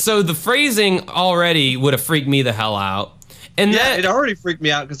us. So the phrasing already would have freaked me the hell out. And it already freaked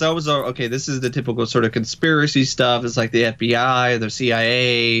me out because I was okay. This is the typical sort of conspiracy stuff. It's like the FBI, the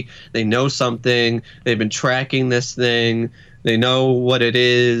CIA. They know something. They've been tracking this thing. They know what it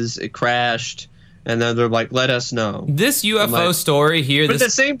is. It crashed, and then they're like, "Let us know." This UFO story here. But at the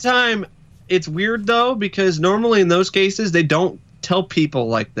same time, it's weird though, because normally in those cases they don't tell people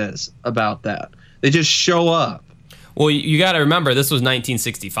like this about that. They just show up. Well, you got to remember, this was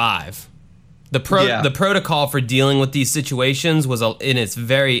 1965. The protocol for dealing with these situations was in its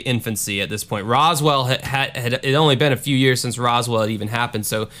very infancy at this point. Roswell had it only been a few years since Roswell had even happened,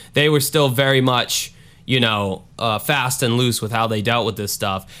 so they were still very much, fast and loose with how they dealt with this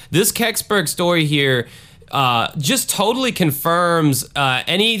stuff. This Kecksburg story here just totally confirms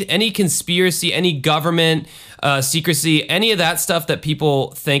any conspiracy, any government secrecy, any of that stuff that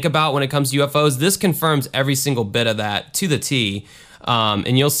people think about when it comes to UFOs. This confirms every single bit of that to the T.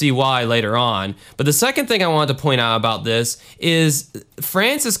 And you'll see why later on. But the second thing I wanted to point out about this is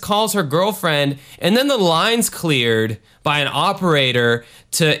Frances calls her girlfriend, and then the line's cleared by an operator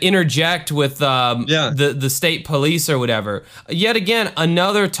to interject with the state police or whatever. Yet again,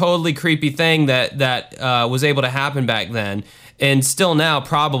 another totally creepy thing that was able to happen back then. And still now,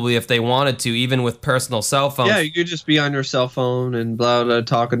 probably, if they wanted to, even with personal cell phones. Yeah, you could just be on your cell phone and blah, blah,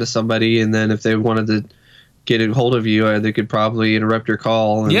 talking to somebody, and then if they wanted to get a hold of you, they could probably interrupt your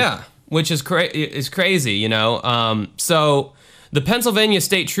call. Yeah, which is crazy, So the Pennsylvania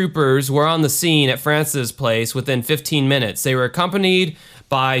state troopers were on the scene at Frances' place within 15 minutes. They were accompanied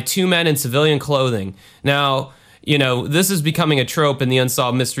by 2 men in civilian clothing. Now, this is becoming a trope in the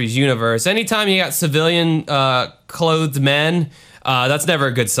Unsolved Mysteries universe. Anytime you got civilian clothed men, that's never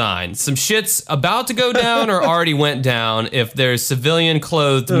a good sign. Some shit's about to go down or already went down if there's civilian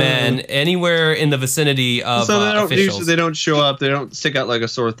clothed men anywhere in the vicinity of so they don't officials. usually they don't show up. They don't stick out like a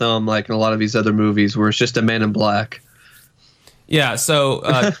sore thumb like in a lot of these other movies where it's just a man in black. Yeah,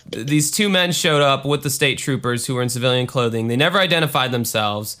 so these two men showed up with the state troopers who were in civilian clothing. They never identified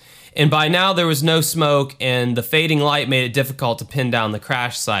themselves. And by now there was no smoke, and the fading light made it difficult to pin down the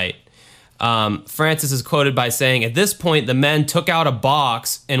crash site. Francis is quoted by saying, "At this point, the men took out a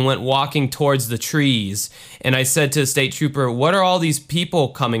box and went walking towards the trees. And I said to the state trooper, 'What are all these people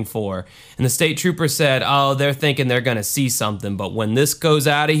coming for?' And the state trooper said, 'Oh, they're thinking they're going to see something. But when this goes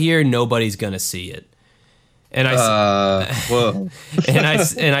out of here, nobody's going to see it.'" And Whoa.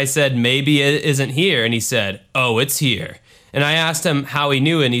 and I said, "Maybe it isn't here." And he said, "Oh, it's here." And I asked him how he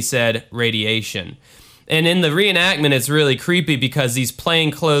knew, and he said, "Radiation." And in the reenactment, it's really creepy because these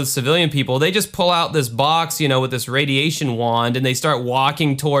plainclothes civilian people, they just pull out this box, with this radiation wand, and they start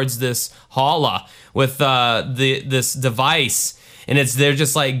walking towards this holla with this device. And they're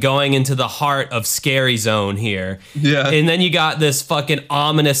just like going into the heart of Scary Zone here. Yeah. And then you got this fucking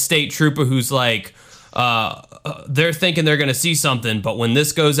ominous state trooper who's like, they're thinking they're going to see something, but when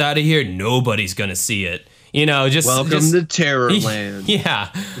this goes out of here, nobody's going to see it. Welcome to Terrorland. Yeah.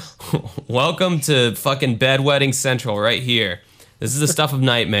 Welcome to fucking Bedwetting Central right here. This is the stuff of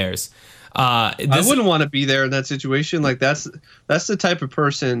nightmares. I wouldn't want to be there in that situation. Like that's the type of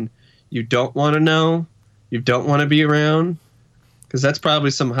person you don't want to know. You don't want to be around because that's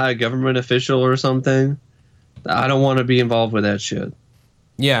probably some high government official or something. I don't want to be involved with that shit.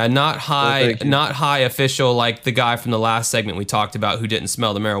 Yeah, not high official like the guy from the last segment we talked about who didn't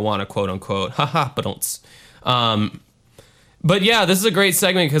smell the marijuana, quote unquote. Haha, but don't. But yeah, this is a great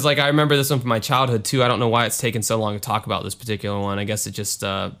segment because I remember this one from my childhood too. I don't know why it's taken so long to talk about this particular one. I guess it just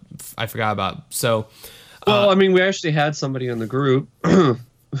I forgot about. So, well, we actually had somebody in the group who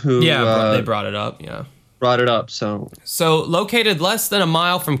they brought it up. Yeah. Brought it up. So located less than a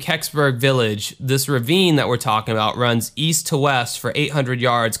mile from Kecksburg Village, this ravine that we're talking about runs east to west for 800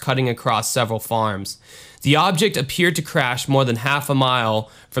 yards, cutting across several farms. The object appeared to crash more than half a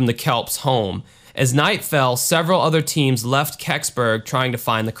mile from the Kelp's home. As night fell, several other teams left Kecksburg trying to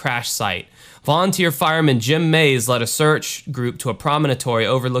find the crash site. Volunteer fireman Jim Mays led a search group to a promontory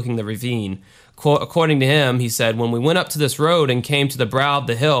overlooking the ravine. According to him, he said, "When we went up to this road and came to the brow of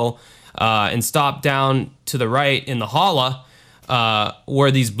the hill, and stopped down to the right in the holla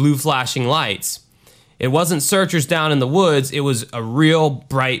were these blue flashing lights. It wasn't searchers down in the woods. It was a real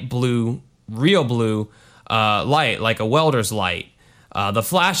bright blue, light, like a welder's light. The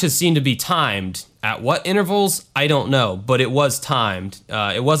flashes seemed to be timed. At what intervals? I don't know, but it was timed.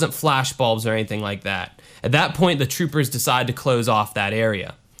 It wasn't flash bulbs or anything like that. At that point, the troopers decided to close off that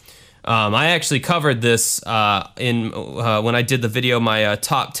area." I actually covered this when I did the video, my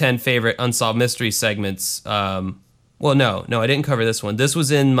top 10 favorite Unsolved Mystery segments. No, I didn't cover this one. This was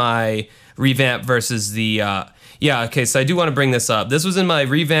in my revamp versus the... so I do want to bring this up. This was in my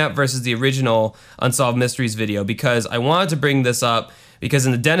revamp versus the original Unsolved Mysteries video because I wanted to bring this up because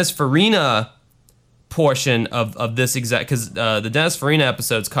in the Dennis Farina portion of this because the Dennis Farina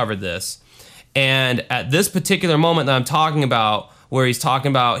episodes covered this. And at this particular moment that I'm talking about, where he's talking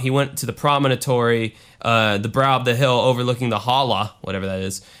about he went to the promontory, the brow of the hill overlooking the holla, whatever that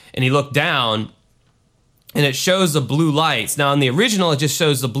is, and he looked down, and it shows the blue lights. Now, in the original, it just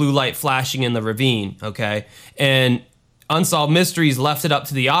shows the blue light flashing in the ravine, okay? And Unsolved Mysteries left it up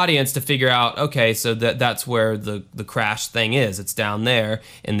to the audience to figure out, okay, so that's where the crash thing is. It's down there,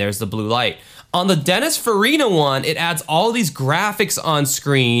 and there's the blue light. On the Dennis Farina one, it adds all these graphics on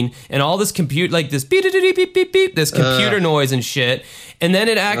screen and all this this beep, beep, beep, beep, beep, this computer noise and shit. And then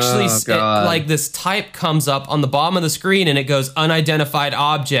it actually, this type comes up on the bottom of the screen and it goes unidentified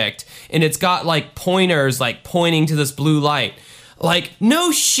object. And it's got pointers pointing to this blue light.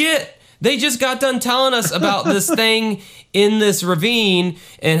 No shit. They just got done telling us about this thing in this ravine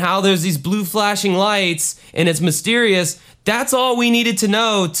and how there's these blue flashing lights and it's mysterious. That's all we needed to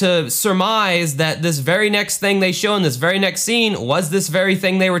know to surmise that this very next thing they show in this very next scene was this very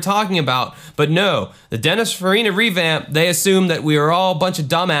thing they were talking about. But no, the Dennis Farina revamp, they assumed that we were all a bunch of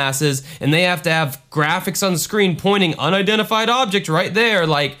dumbasses and they have to have graphics on the screen pointing unidentified object right there.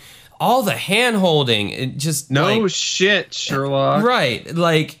 All the hand-holding, it just... No shit, Sherlock. Right,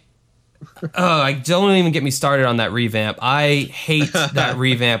 I don't even get me started on that revamp. I hate that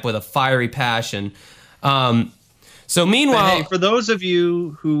revamp with a fiery passion. So meanwhile, hey, for those of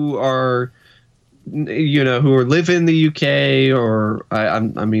you who are who live in the UK, or I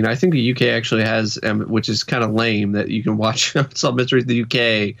mean, I think the UK actually has, which is kind of lame that you can watch Unsolved Mysteries in the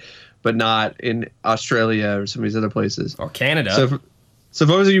UK, but not in Australia or some of these other places. Or Canada. So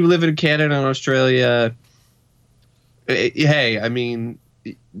for those of you who live in Canada and Australia, hey, I mean,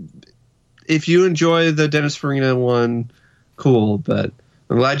 if you enjoy the Dennis Farina one, cool, but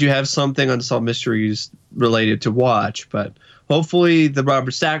I'm glad you have something Unsolved Mysteries related to watch, but hopefully the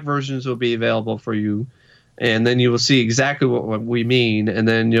Robert Stack versions will be available for you, and then you will see exactly what we mean, and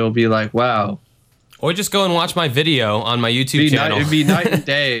then you'll be like, wow. Or just go and watch my video on my YouTube channel. It'd be night and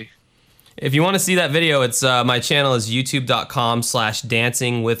day. If you want to see that video, it's my channel is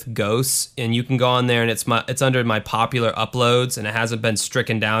youtube.com/dancingwithghosts, and you can go on there, and it's under my popular uploads, and it hasn't been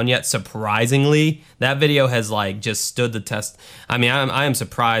stricken down yet. Surprisingly, that video has just stood the test. I mean, I am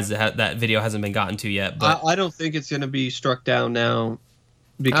surprised that video hasn't been gotten to yet. But I don't think it's going to be struck down now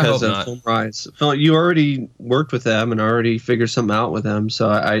because of FilmRise. You already worked with them and already figured something out with them, so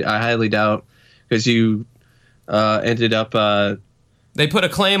I highly doubt, because you ended up. They put a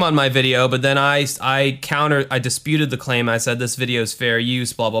claim on my video, but then I disputed the claim. I said this video is fair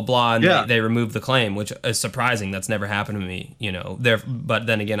use, blah blah blah, and they removed the claim, which is surprising. That's never happened to me, But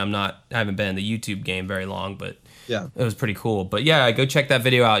then again, I haven't been in the YouTube game very long, but yeah, it was pretty cool. But yeah, go check that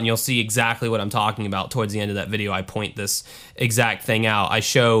video out, and you'll see exactly what I'm talking about. Towards the end of that video, I point this exact thing out. I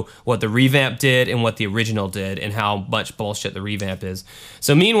show what the revamp did and what the original did, and how much bullshit the revamp is.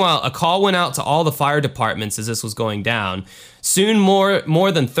 So meanwhile, a call went out to all the fire departments as this was going down. Soon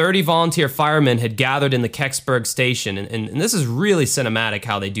more than 30 volunteer firemen had gathered in the Kecksburg station, and this is really cinematic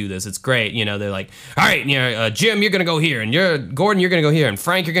how they do this. It's great, they're like, all right, Jim, you're gonna go here, and Gordon, you're gonna go here, and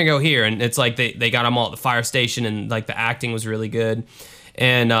Frank, you're gonna go here, and it's like they got them all at the fire station, and the acting was really good.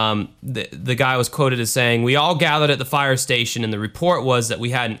 And the guy was quoted as saying, "We all gathered at the fire station, and the report was that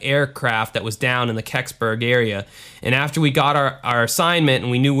we had an aircraft that was down in the Kecksburg area, and after we got our assignment and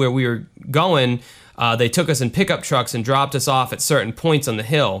we knew where we were going, they took us in pickup trucks and dropped us off at certain points on the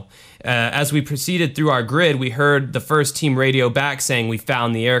hill. As we proceeded through our grid, we heard the first team radio back saying we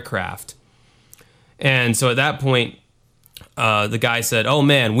found the aircraft." And so at that point, the guy said, "Oh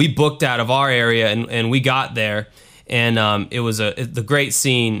man, we booked out of our area and we got there." And it was the great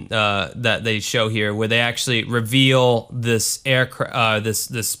scene that they show here, where they actually reveal this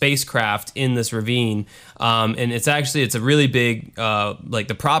this spacecraft in this ravine, and it's a really big.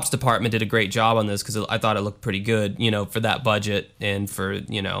 The props department did a great job on this, because I thought it looked pretty good, for that budget, and for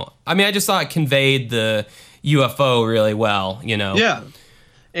I just thought it conveyed the UFO really well, Yeah,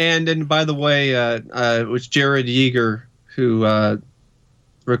 and by the way, it was Jared Yeager who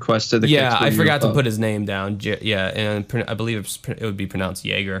requested the I forgot to put his name down. And I believe it would be pronounced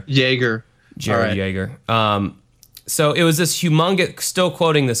Yeager. Jared Yeager. So it was this humongous, still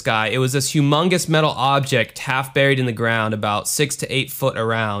quoting this guy, it was this humongous metal object half buried in the ground, about 6 to 8 foot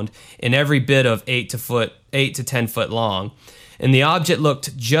around, and every bit of 8 to 10 foot long. And the object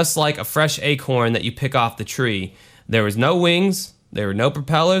looked just like a fresh acorn that you pick off the tree. There was no wings, there were no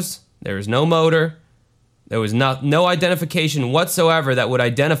propellers, there was no motor. There was no identification whatsoever that would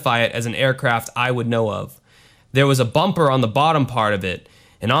identify it as an aircraft I would know of. There was a bumper on the bottom part of it,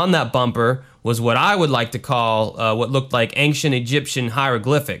 and on that bumper was what I would like to call what looked like ancient Egyptian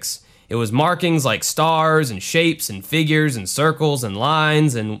hieroglyphics. It was markings like stars and shapes and figures and circles and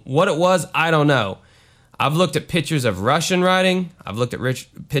lines, and what it was, I don't know. I've looked at pictures of Russian writing. I've looked at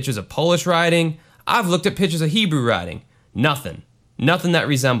pictures of Polish writing. I've looked at pictures of Hebrew writing. Nothing that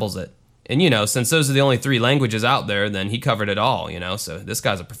resembles it. And, since those are the only 3 languages out there, then he covered it all, so this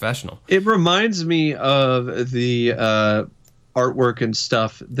guy's a professional. It reminds me of the artwork and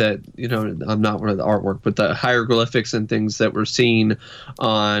stuff that, I'm not one of the artwork, but the hieroglyphics and things that were seen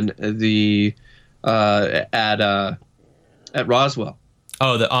on the at Roswell.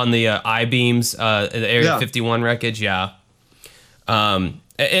 Oh, on the I-beams, the Area 51 wreckage, yeah.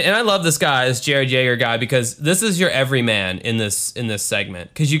 And I love this guy, this Jared Yeager guy, because this is your everyman in this segment.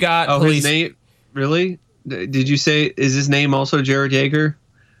 Because you got police. His name, really? Did you say, is his name also Jared Yeager?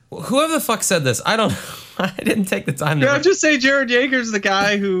 Whoever the fuck said this, I don't know. I didn't take the time to. Yeah, just say Jared Yeager's the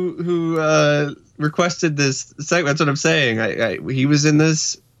guy who requested this segment. That's what I'm saying. He was in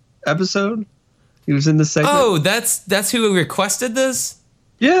this episode. He was in this segment. Oh, that's who requested this?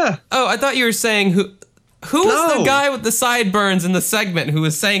 Yeah. Oh, I thought you were saying who. Who was the guy with the sideburns in the segment who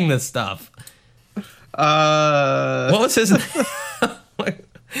was saying this stuff? What was his name?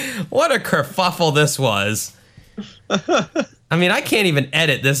 What a kerfuffle this was. I mean, I can't even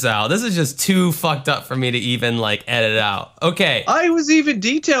edit this out. This is just too fucked up for me to even like edit it out. Okay. I was even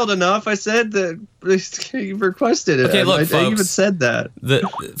detailed enough. I said that he requested it. Okay, look, I folks, even said that.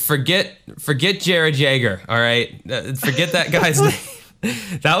 Forget Jared Jaeger, all right? Forget that guy's name.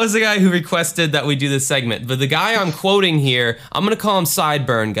 That was the guy who requested that we do this segment. But the guy I'm quoting here, I'm going to call him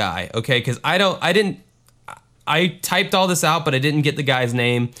Sideburn Guy, okay? Because I typed all this out, but I didn't get the guy's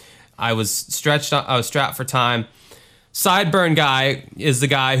name. I was strapped for time. Sideburn Guy is the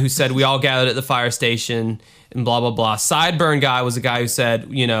guy who said we all gathered at the fire station and blah, blah, blah. Sideburn Guy was the guy who said,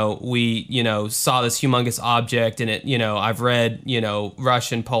 we saw this humongous object and it, I've read,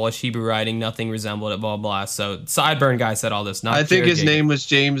 Russian, Polish, Hebrew writing, nothing resembled it, blah, blah. So Sideburn Guy said all this. Not I think Jared his Jaeger. name was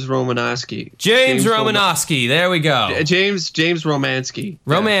James Romanowski. James Romanowski. There we go. James Romansky.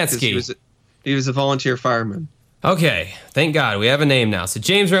 Romansky. Yeah, he was a volunteer fireman. Okay, thank God we have a name now. So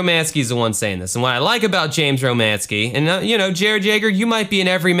James Romansky is the one saying this. And what I like about James Romansky, and Jared Jaeger, you might be an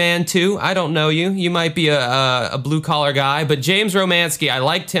everyman too. I don't know you. You might be a blue-collar guy. But James Romansky, I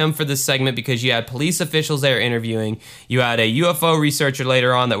liked him for this segment because you had police officials there interviewing. You had a UFO researcher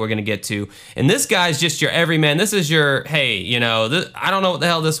later on that we're going to get to. And this guy's just your everyman. This is your, hey, I don't know what the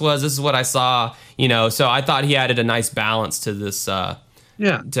hell this was. This is what I saw. So I thought he added a nice balance to this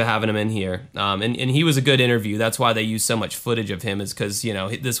to having him in here, and he was a good interview. That's why they use so much footage of him, is because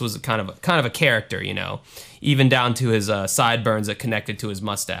this was kind of a character, even down to his sideburns that connected to his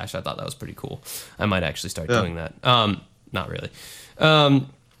mustache. I thought that was pretty cool. I might actually start doing that. Not really.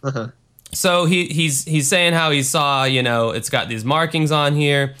 So he's saying how he saw, it's got these markings on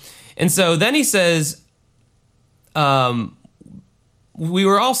here, and so then he says, we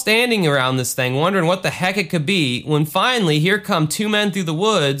were all standing around this thing wondering what the heck it could be when finally here come two men through the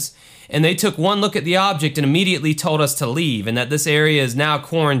woods and they took one look at the object and immediately told us to leave and that this area is now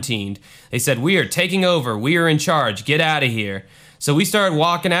quarantined. They said, we are taking over. We are in charge. Get out of here. So we started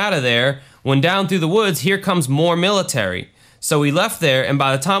walking out of there. When down through the woods, here comes more military. So we left there, and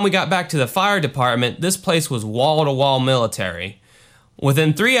by the time we got back to the fire department, this place was wall-to-wall military.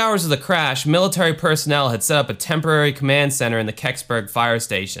 Within 3 hours of the crash, military personnel had set up a temporary command center in the Kecksburg fire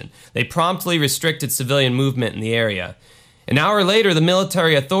station. They promptly restricted civilian movement in the area. An hour later, the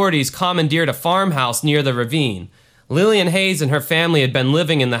military authorities commandeered a farmhouse near the ravine. Lillian Hayes and her family had been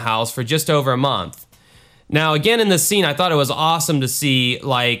living in the house for just over a month. Now, again, in this scene, I thought it was awesome to see,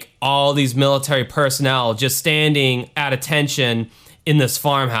 all these military personnel just standing at attention in this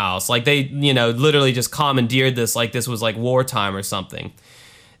farmhouse. They, literally just commandeered this like this was wartime or something.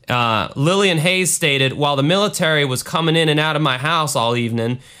 Lillian Hayes stated, while the military was coming in and out of my house all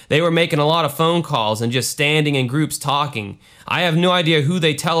evening, they were making a lot of phone calls and just standing in groups talking. I have no idea who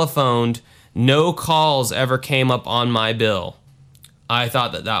they telephoned. No calls ever came up on my bill. I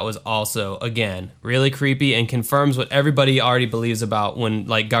thought that was also, again, really creepy and confirms what everybody already believes about when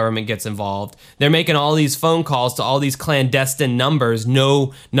government gets involved. They're making all these phone calls to all these clandestine numbers.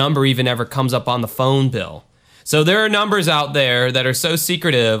 No number even ever comes up on the phone bill. So there are numbers out there that are so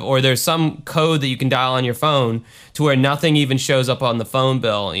secretive, or there's some code that you can dial on your phone to where nothing even shows up on the phone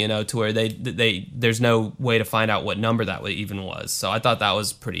bill, to where there's no way to find out what number that even was. So I thought that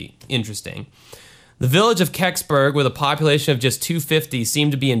was pretty interesting. The village of Kecksburg, with a population of just 250,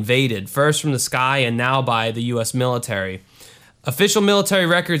 seemed to be invaded, first from the sky and now by the U.S. military. Official military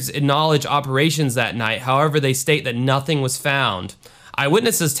records acknowledge operations that night, however, they state that nothing was found.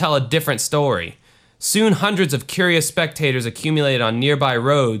 Eyewitnesses tell a different story. Soon, hundreds of curious spectators accumulated on nearby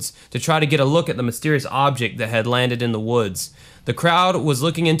roads to try to get a look at the mysterious object that had landed in the woods. The crowd was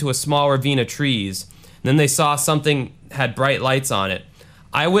looking into a small ravine of trees. Then they saw something had bright lights on it.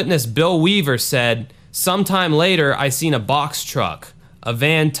 Eyewitness Bill Weaver said, sometime later I seen a box truck, a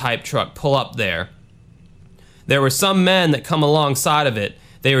van-type truck, pull up there. There were some men that come alongside of it.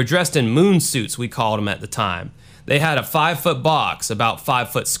 They were dressed in moon suits, we called them at the time. They had a 5-foot box, about 5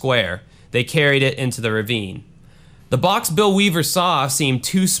 foot square. They carried it into the ravine. The box Bill Weaver saw seemed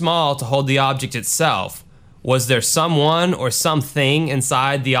too small to hold the object itself. Was there someone or something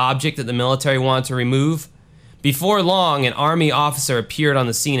inside the object that the military wanted to remove? Before long, an Army officer appeared on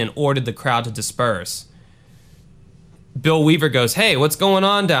the scene and ordered the crowd to disperse. Bill Weaver goes, hey, what's going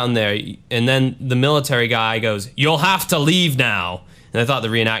on down there? And then the military guy goes, you'll have to leave now. And I thought the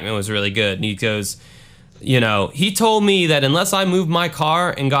reenactment was really good. And he goes, he told me that unless I moved my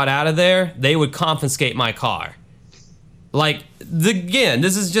car and got out of there, they would confiscate my car. Again,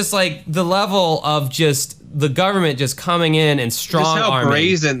 this is just the level of just the government just coming in and strong-arming. Just how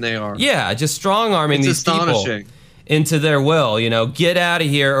brazen they are. Yeah, just strong-arming these astonishing. people. into their will, get out of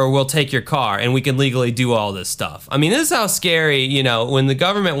here or we'll take your car and we can legally do all this stuff. I mean, this is how scary, when the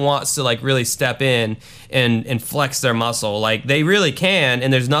government wants to like really step in and flex their muscle, like they really can,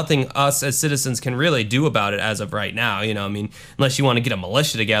 and there's nothing us as citizens can really do about it as of right now, I mean, unless you want to get a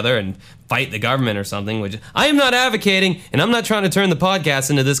militia together and fight the government or something, which I am not advocating, and I'm not trying to turn the podcast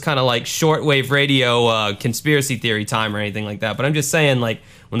into this kind of like shortwave radio conspiracy theory time or anything like that, but I'm just saying, like,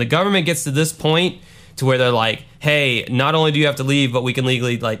 when the government gets to this point to where they're like, hey, not only do you have to leave, but we can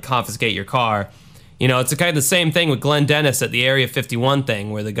legally like confiscate your car. It's kind of the same thing with Glenn Dennis at the Area 51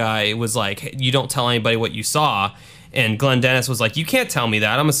 thing, where the guy was like, hey, you don't tell anybody what you saw. And Glenn Dennis was like, you can't tell me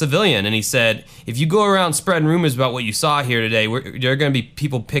that. I'm a civilian. And he said, if you go around spreading rumors about what you saw here today, there are going to be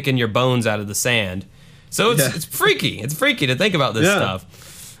people picking your bones out of the sand. So it's freaky. It's freaky to think about this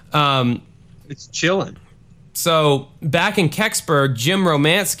stuff. It's chilling. So back in Kecksburg, Jim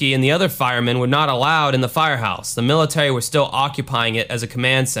Romansky and the other firemen were not allowed in the firehouse. The military were still occupying it as a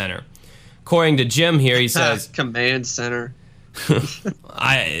command center. According to Jim here, he says... Command center.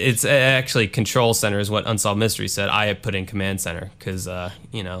 It's actually control center is what Unsolved Mysteries said. I put in command center because, I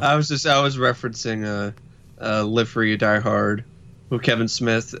was referencing Live Free or Die Hard with Kevin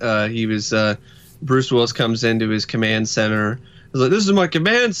Smith. Bruce Willis comes into his command center. He's like, this is my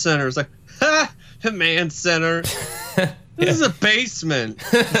command center. It's like, ha! Command center. This is a basement.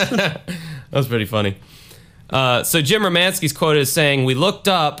 That was pretty funny. So Jim Romansky's quoted as saying, we looked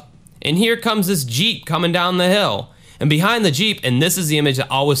up, and here comes this Jeep coming down the hill. And behind the Jeep, and this is the image that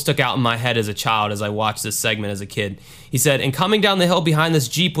always stuck out in my head as a child as I watched this segment as a kid. He said, and coming down the hill behind this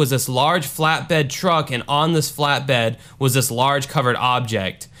Jeep was this large flatbed truck, and on this flatbed was this large covered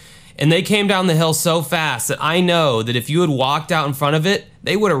object. And they came down the hill so fast that I know that if you had walked out in front of it,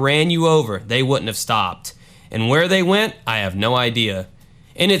 they would have ran you over. They wouldn't have stopped. And where they went, I have no idea.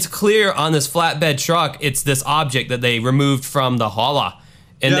 And it's clear on this flatbed truck, it's this object that they removed from the holla.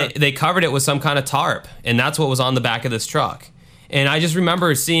 And they covered it with some kind of tarp. And that's what was on the back of this truck. And I just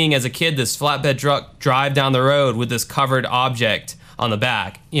remember seeing as a kid this flatbed truck drive down the road with this covered object on the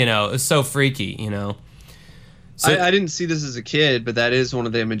back. It was so freaky, So, I didn't see this as a kid, but that is one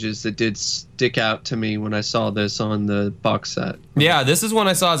of the images that did stick out to me when I saw this on the box set. Yeah, this is one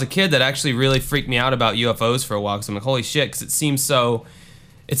I saw as a kid that actually really freaked me out about UFOs for a while. Because I'm like, holy shit, because it seems so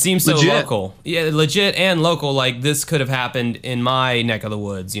legit. Local. Yeah, legit and local. Like, this could have happened in my neck of the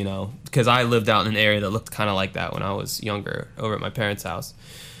woods, because I lived out in an area that looked kind of like that when I was younger over at my parents' house.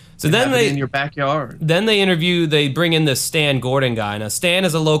 So then in your backyard. Then they bring in this Stan Gordon guy. Now, Stan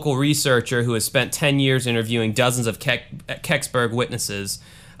is a local researcher who has spent 10 years interviewing dozens of Kecksburg witnesses.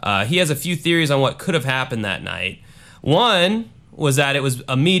 He has a few theories on what could have happened that night. One was that it was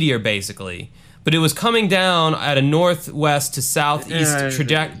a meteor, basically, but it was coming down at a northwest to southeast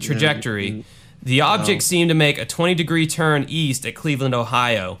trajectory. The object seemed to make a 20-degree turn east at Cleveland,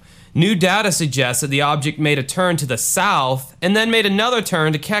 Ohio. New data suggests that the object made a turn to the south and then made another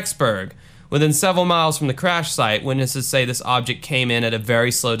turn to Kecksburg. Within several miles from the crash site, witnesses say this object came in at a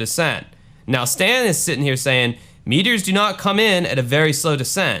very slow descent. Now, Stan is sitting here saying, meteors do not come in at a very slow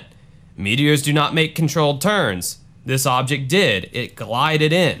descent. Meteors do not make controlled turns. This object did. It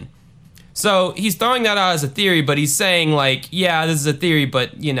glided in. So he's throwing that out as a theory, but he's saying, like, yeah, this is a theory,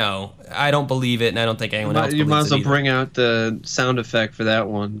 but, I don't believe it, and I don't think anyone else believes it. You might as well either. bring out the sound effect for that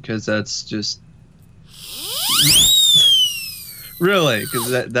one, because that's just... really,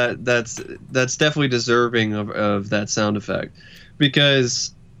 because that's definitely deserving of that sound effect.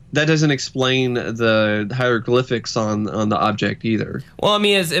 Because that doesn't explain the hieroglyphics on the object either. Well, I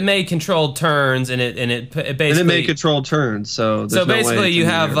mean, it made controlled turns, and it basically... And it made controlled turns, so there's basically no way you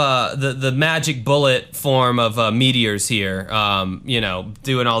have the magic bullet form of meteors here,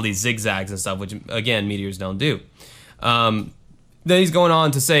 doing all these zigzags and stuff, which, again, meteors don't do. Then he's going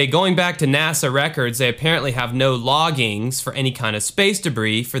on to say, going back to NASA records, they apparently have no loggings for any kind of space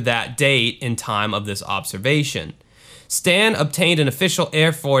debris for that date and time of this observation. Stan obtained an official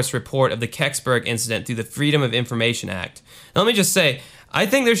Air Force report of the Kecksburg incident through the Freedom of Information Act. Now, let me just say, I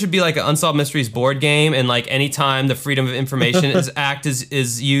think there should be like an Unsolved Mysteries board game, and like anytime the Freedom of Information Act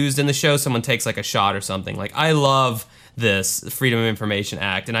is used in the show, someone takes like a shot or something. Like, I love this Freedom of Information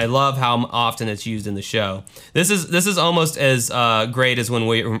Act, and I love how often it's used in the show. This is almost as great as when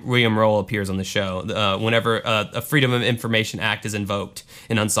William Roll appears on the show. Whenever a Freedom of Information Act is invoked,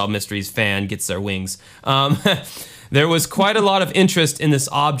 an Unsolved Mysteries fan gets their wings. There was quite a lot of interest in this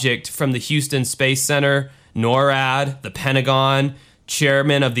object from the Houston Space Center, NORAD, the Pentagon,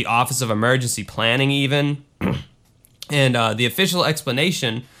 chairman of the Office of Emergency Planning even. And the official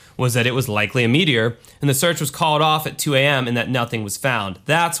explanation was that it was likely a meteor, and the search was called off at 2 a.m. and that nothing was found.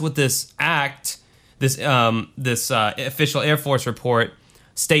 That's what this act this official Air Force report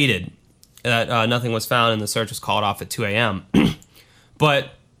stated that nothing was found and the search was called off at 2 a.m.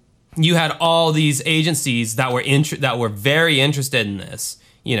 But you had all these agencies that were very interested in this.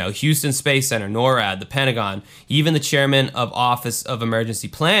 You know, Houston Space Center, NORAD, the Pentagon, even the chairman of Office of Emergency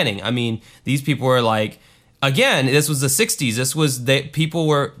Planning. I mean, these people were like, again, this was the 60s. This was people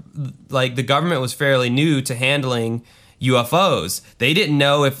were like, the government was fairly new to handling UFOs. They didn't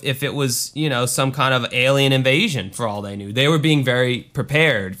know if it was, you know, some kind of alien invasion for all they knew. They were being very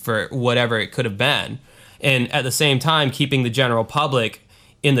prepared for whatever it could have been. And at the same time, keeping the general public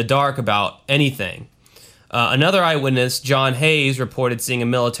in the dark about anything. Another eyewitness, John Hayes, reported seeing a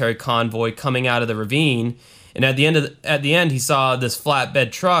military convoy coming out of the ravine, and at the end, he saw this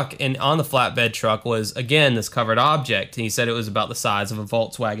flatbed truck, and on the flatbed truck was again this covered object, and he said it was about the size of a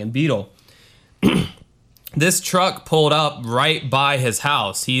Volkswagen Beetle. This truck pulled up right by his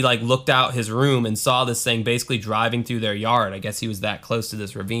house. He like looked out his room and saw this thing basically driving through their yard. I guess he was that close to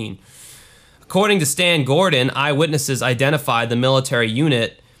this ravine. According to Stan Gordon, eyewitnesses identified the military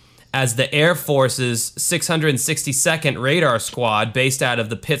unit as the Air Force's 662nd Radar Squad based out of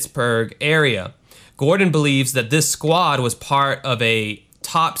the Pittsburgh area. Gordon believes that this squad was part of a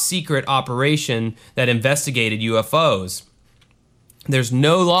top-secret operation that investigated UFOs. There's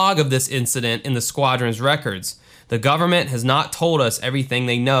no log of this incident in the squadron's records. The government has not told us everything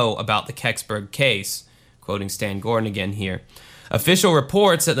they know about the Kecksburg case. Quoting Stan Gordon again here. Official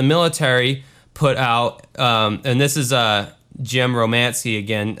reports that the military put out, and this is Jim Romanski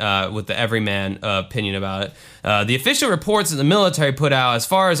again with the Everyman opinion about it. The official reports that the military put out, as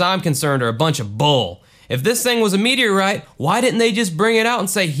far as I'm concerned, are a bunch of bull. If this thing was a meteorite, why didn't they just bring it out and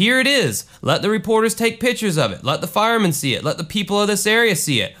say, here it is? Let the reporters take pictures of it. Let the firemen see it. Let the people of this area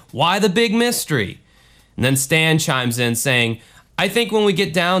see it. Why the big mystery? And then Stan chimes in saying, I think when we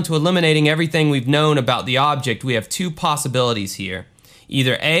get down to eliminating everything we've known about the object, we have two possibilities here.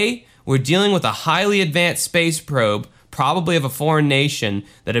 Either A, we're dealing with a highly advanced space probe, probably of a foreign nation,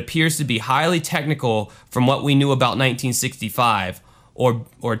 that appears to be highly technical from what we knew about 1965.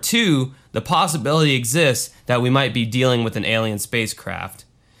 Or two, the possibility exists that we might be dealing with an alien spacecraft.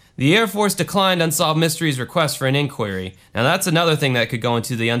 The Air Force declined Unsolved Mysteries' request for an inquiry. Now that's another thing that could go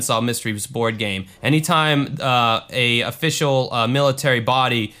into the Unsolved Mysteries board game. Anytime a official military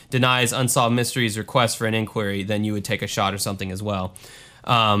body denies Unsolved Mysteries' request for an inquiry, then you would take a shot or something as well.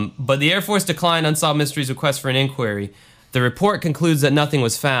 But the Air Force declined Unsolved Mysteries' request for an inquiry. The report concludes that nothing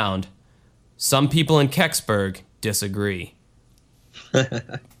was found. Some people in Kecksburg disagree.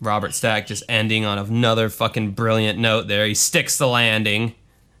 Robert Stack just ending on another fucking brilliant note there. He sticks the landing,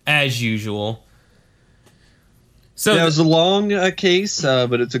 as usual. So yeah, it was a long case,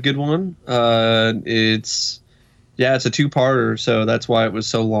 but it's a good one. It's a two-parter, so that's why it was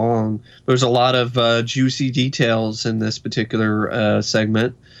so long. There's a lot of juicy details in this particular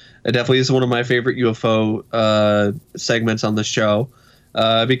segment. It definitely is one of my favorite UFO segments on the show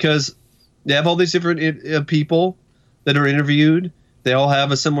because they have all these different people that are interviewed. They all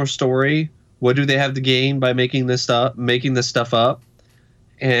have a similar story. What do they have to gain by making this stuff up?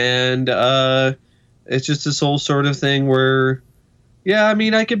 And it's just this whole sort of thing where, yeah, I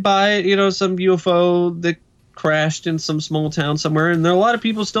mean, I could buy, some UFO that crashed in some small town somewhere, and there are a lot of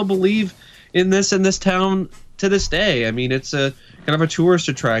people still believe in this town to this day. I mean, it's a kind of a tourist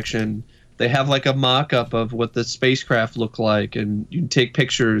attraction. They have like a mock-up of what the spacecraft looked like, and you can take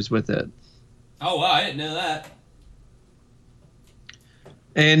pictures with it. Oh, wow, I didn't know that.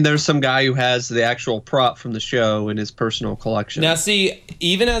 And there's some guy who has the actual prop from the show in his personal collection. Now, see,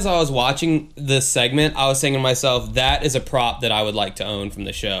 even as I was watching this segment, I was saying to myself, that is a prop that I would like to own from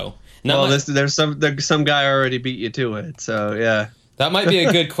the show. There's some guy already beat you to it, so yeah. That might be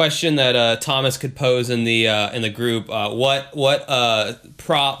a good question that Thomas could pose in the group. What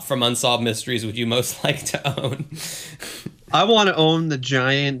prop from Unsolved Mysteries would you most like to own? I want to own the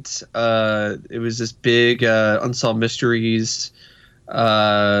giant. It was this big Unsolved Mysteries.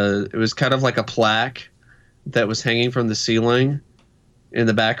 It was kind of like a plaque that was hanging from the ceiling in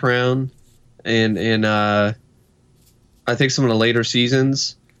the background, and I think some of the later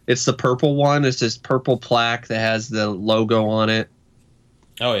seasons. It's the purple one. It's this purple plaque that has the logo on it.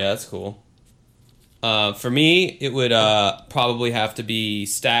 Oh yeah, that's cool. For me, it would probably have to be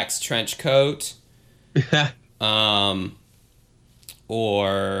Stack's trench coat,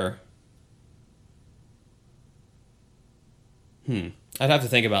 or I'd have to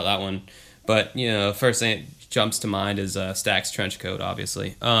think about that one. But first thing that jumps to mind is Stack's trench coat,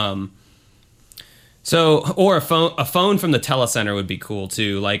 obviously. Or a phone from the telecenter would be cool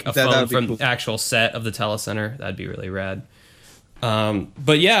too, like a phone from the actual set of the telecenter. That'd be really rad.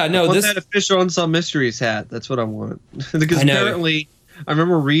 But yeah, no, I want this that official Unsolved Mysteries hat. That's what I want. Because I know. apparently, I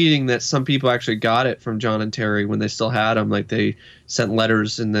remember reading that some people actually got it from John and Terry when they still had them. Like they sent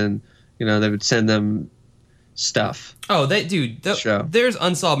letters, and then they would send them stuff. Oh, dude, Show. there's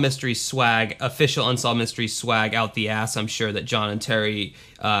Unsolved Mysteries swag, official Unsolved Mysteries swag out the ass. I'm sure that John and Terry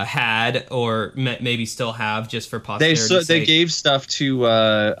had, or maybe still have, just for posterity's sake. They gave stuff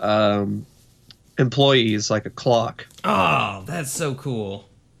to employees, like a clock. Oh, that's so cool.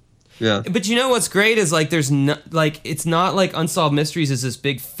 Yeah. But you know what's great is like there's no, like it's not like Unsolved Mysteries is this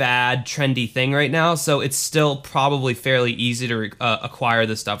big fad trendy thing right now, so it's still probably fairly easy to acquire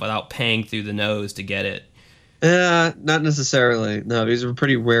this stuff without paying through the nose to get it. Not necessarily. No, these are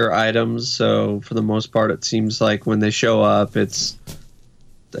pretty rare items, so for the most part, it seems like when they show up, it's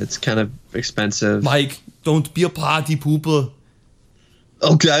kind of expensive. Mike, don't be a party pooper.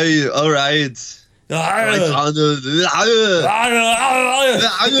 Okay, all right.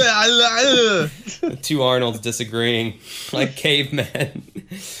 Two Arnolds disagreeing like cavemen.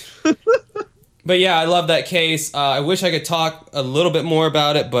 But yeah, I love that case. I wish I could talk a little bit more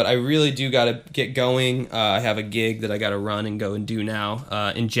about it, but I really do got to get going. I have a gig that I got to run and go and do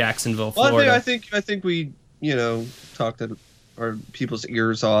now in Jacksonville, Florida. Well, I think we talked our people's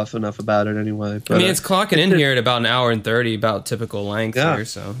ears off enough about it anyway. But, I mean, it's clocking in here at about an hour and 30, about typical length here.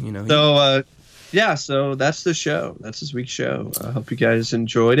 So So that's the show. That's this week's show. I hope you guys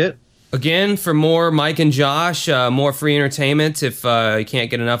enjoyed it. Again, for more Mike and Josh, more free entertainment, if you can't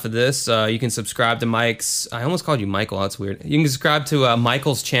get enough of this, you can subscribe to Mike's... I almost called you Michael. That's weird. You can subscribe to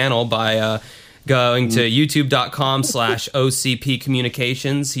Michael's channel by going to youtube.com/OCP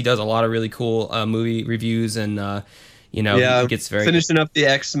Communications. He does a lot of really cool movie reviews, and he gets very... Finishing up the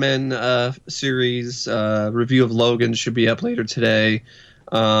X-Men series. Review of Logan should be up later today.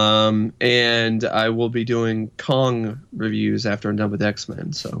 And I will be doing Kong reviews after I'm done with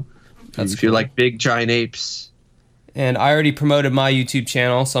X-Men, so... If you like big giant apes. And I already promoted my YouTube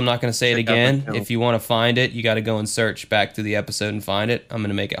channel, so I'm not going to say it again. If you want to find it, you got to go and search back through the episode and find it. I'm going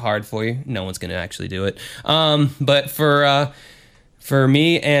to make it hard for you. No one's going to actually do it. But for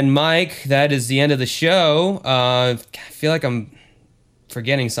me and Mike, that is the end of the show. I feel like I'm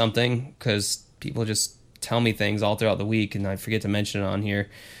forgetting something because people just tell me things all throughout the week, and I forget to mention it on here.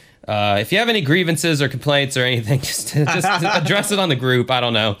 If you have any grievances or complaints or anything, just address it on the group. I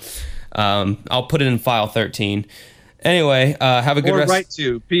don't know. I'll put it in file 13. Anyway, have a good rest. Or write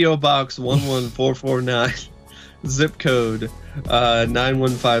to P.O. Box 11449, zip code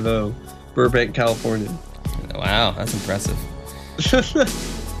 9150, Burbank, California. Wow, that's impressive.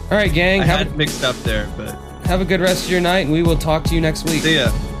 All right, gang. I had it mixed up there, but... Have a good rest of your night, and we will talk to you next week. See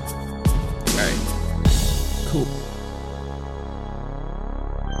ya.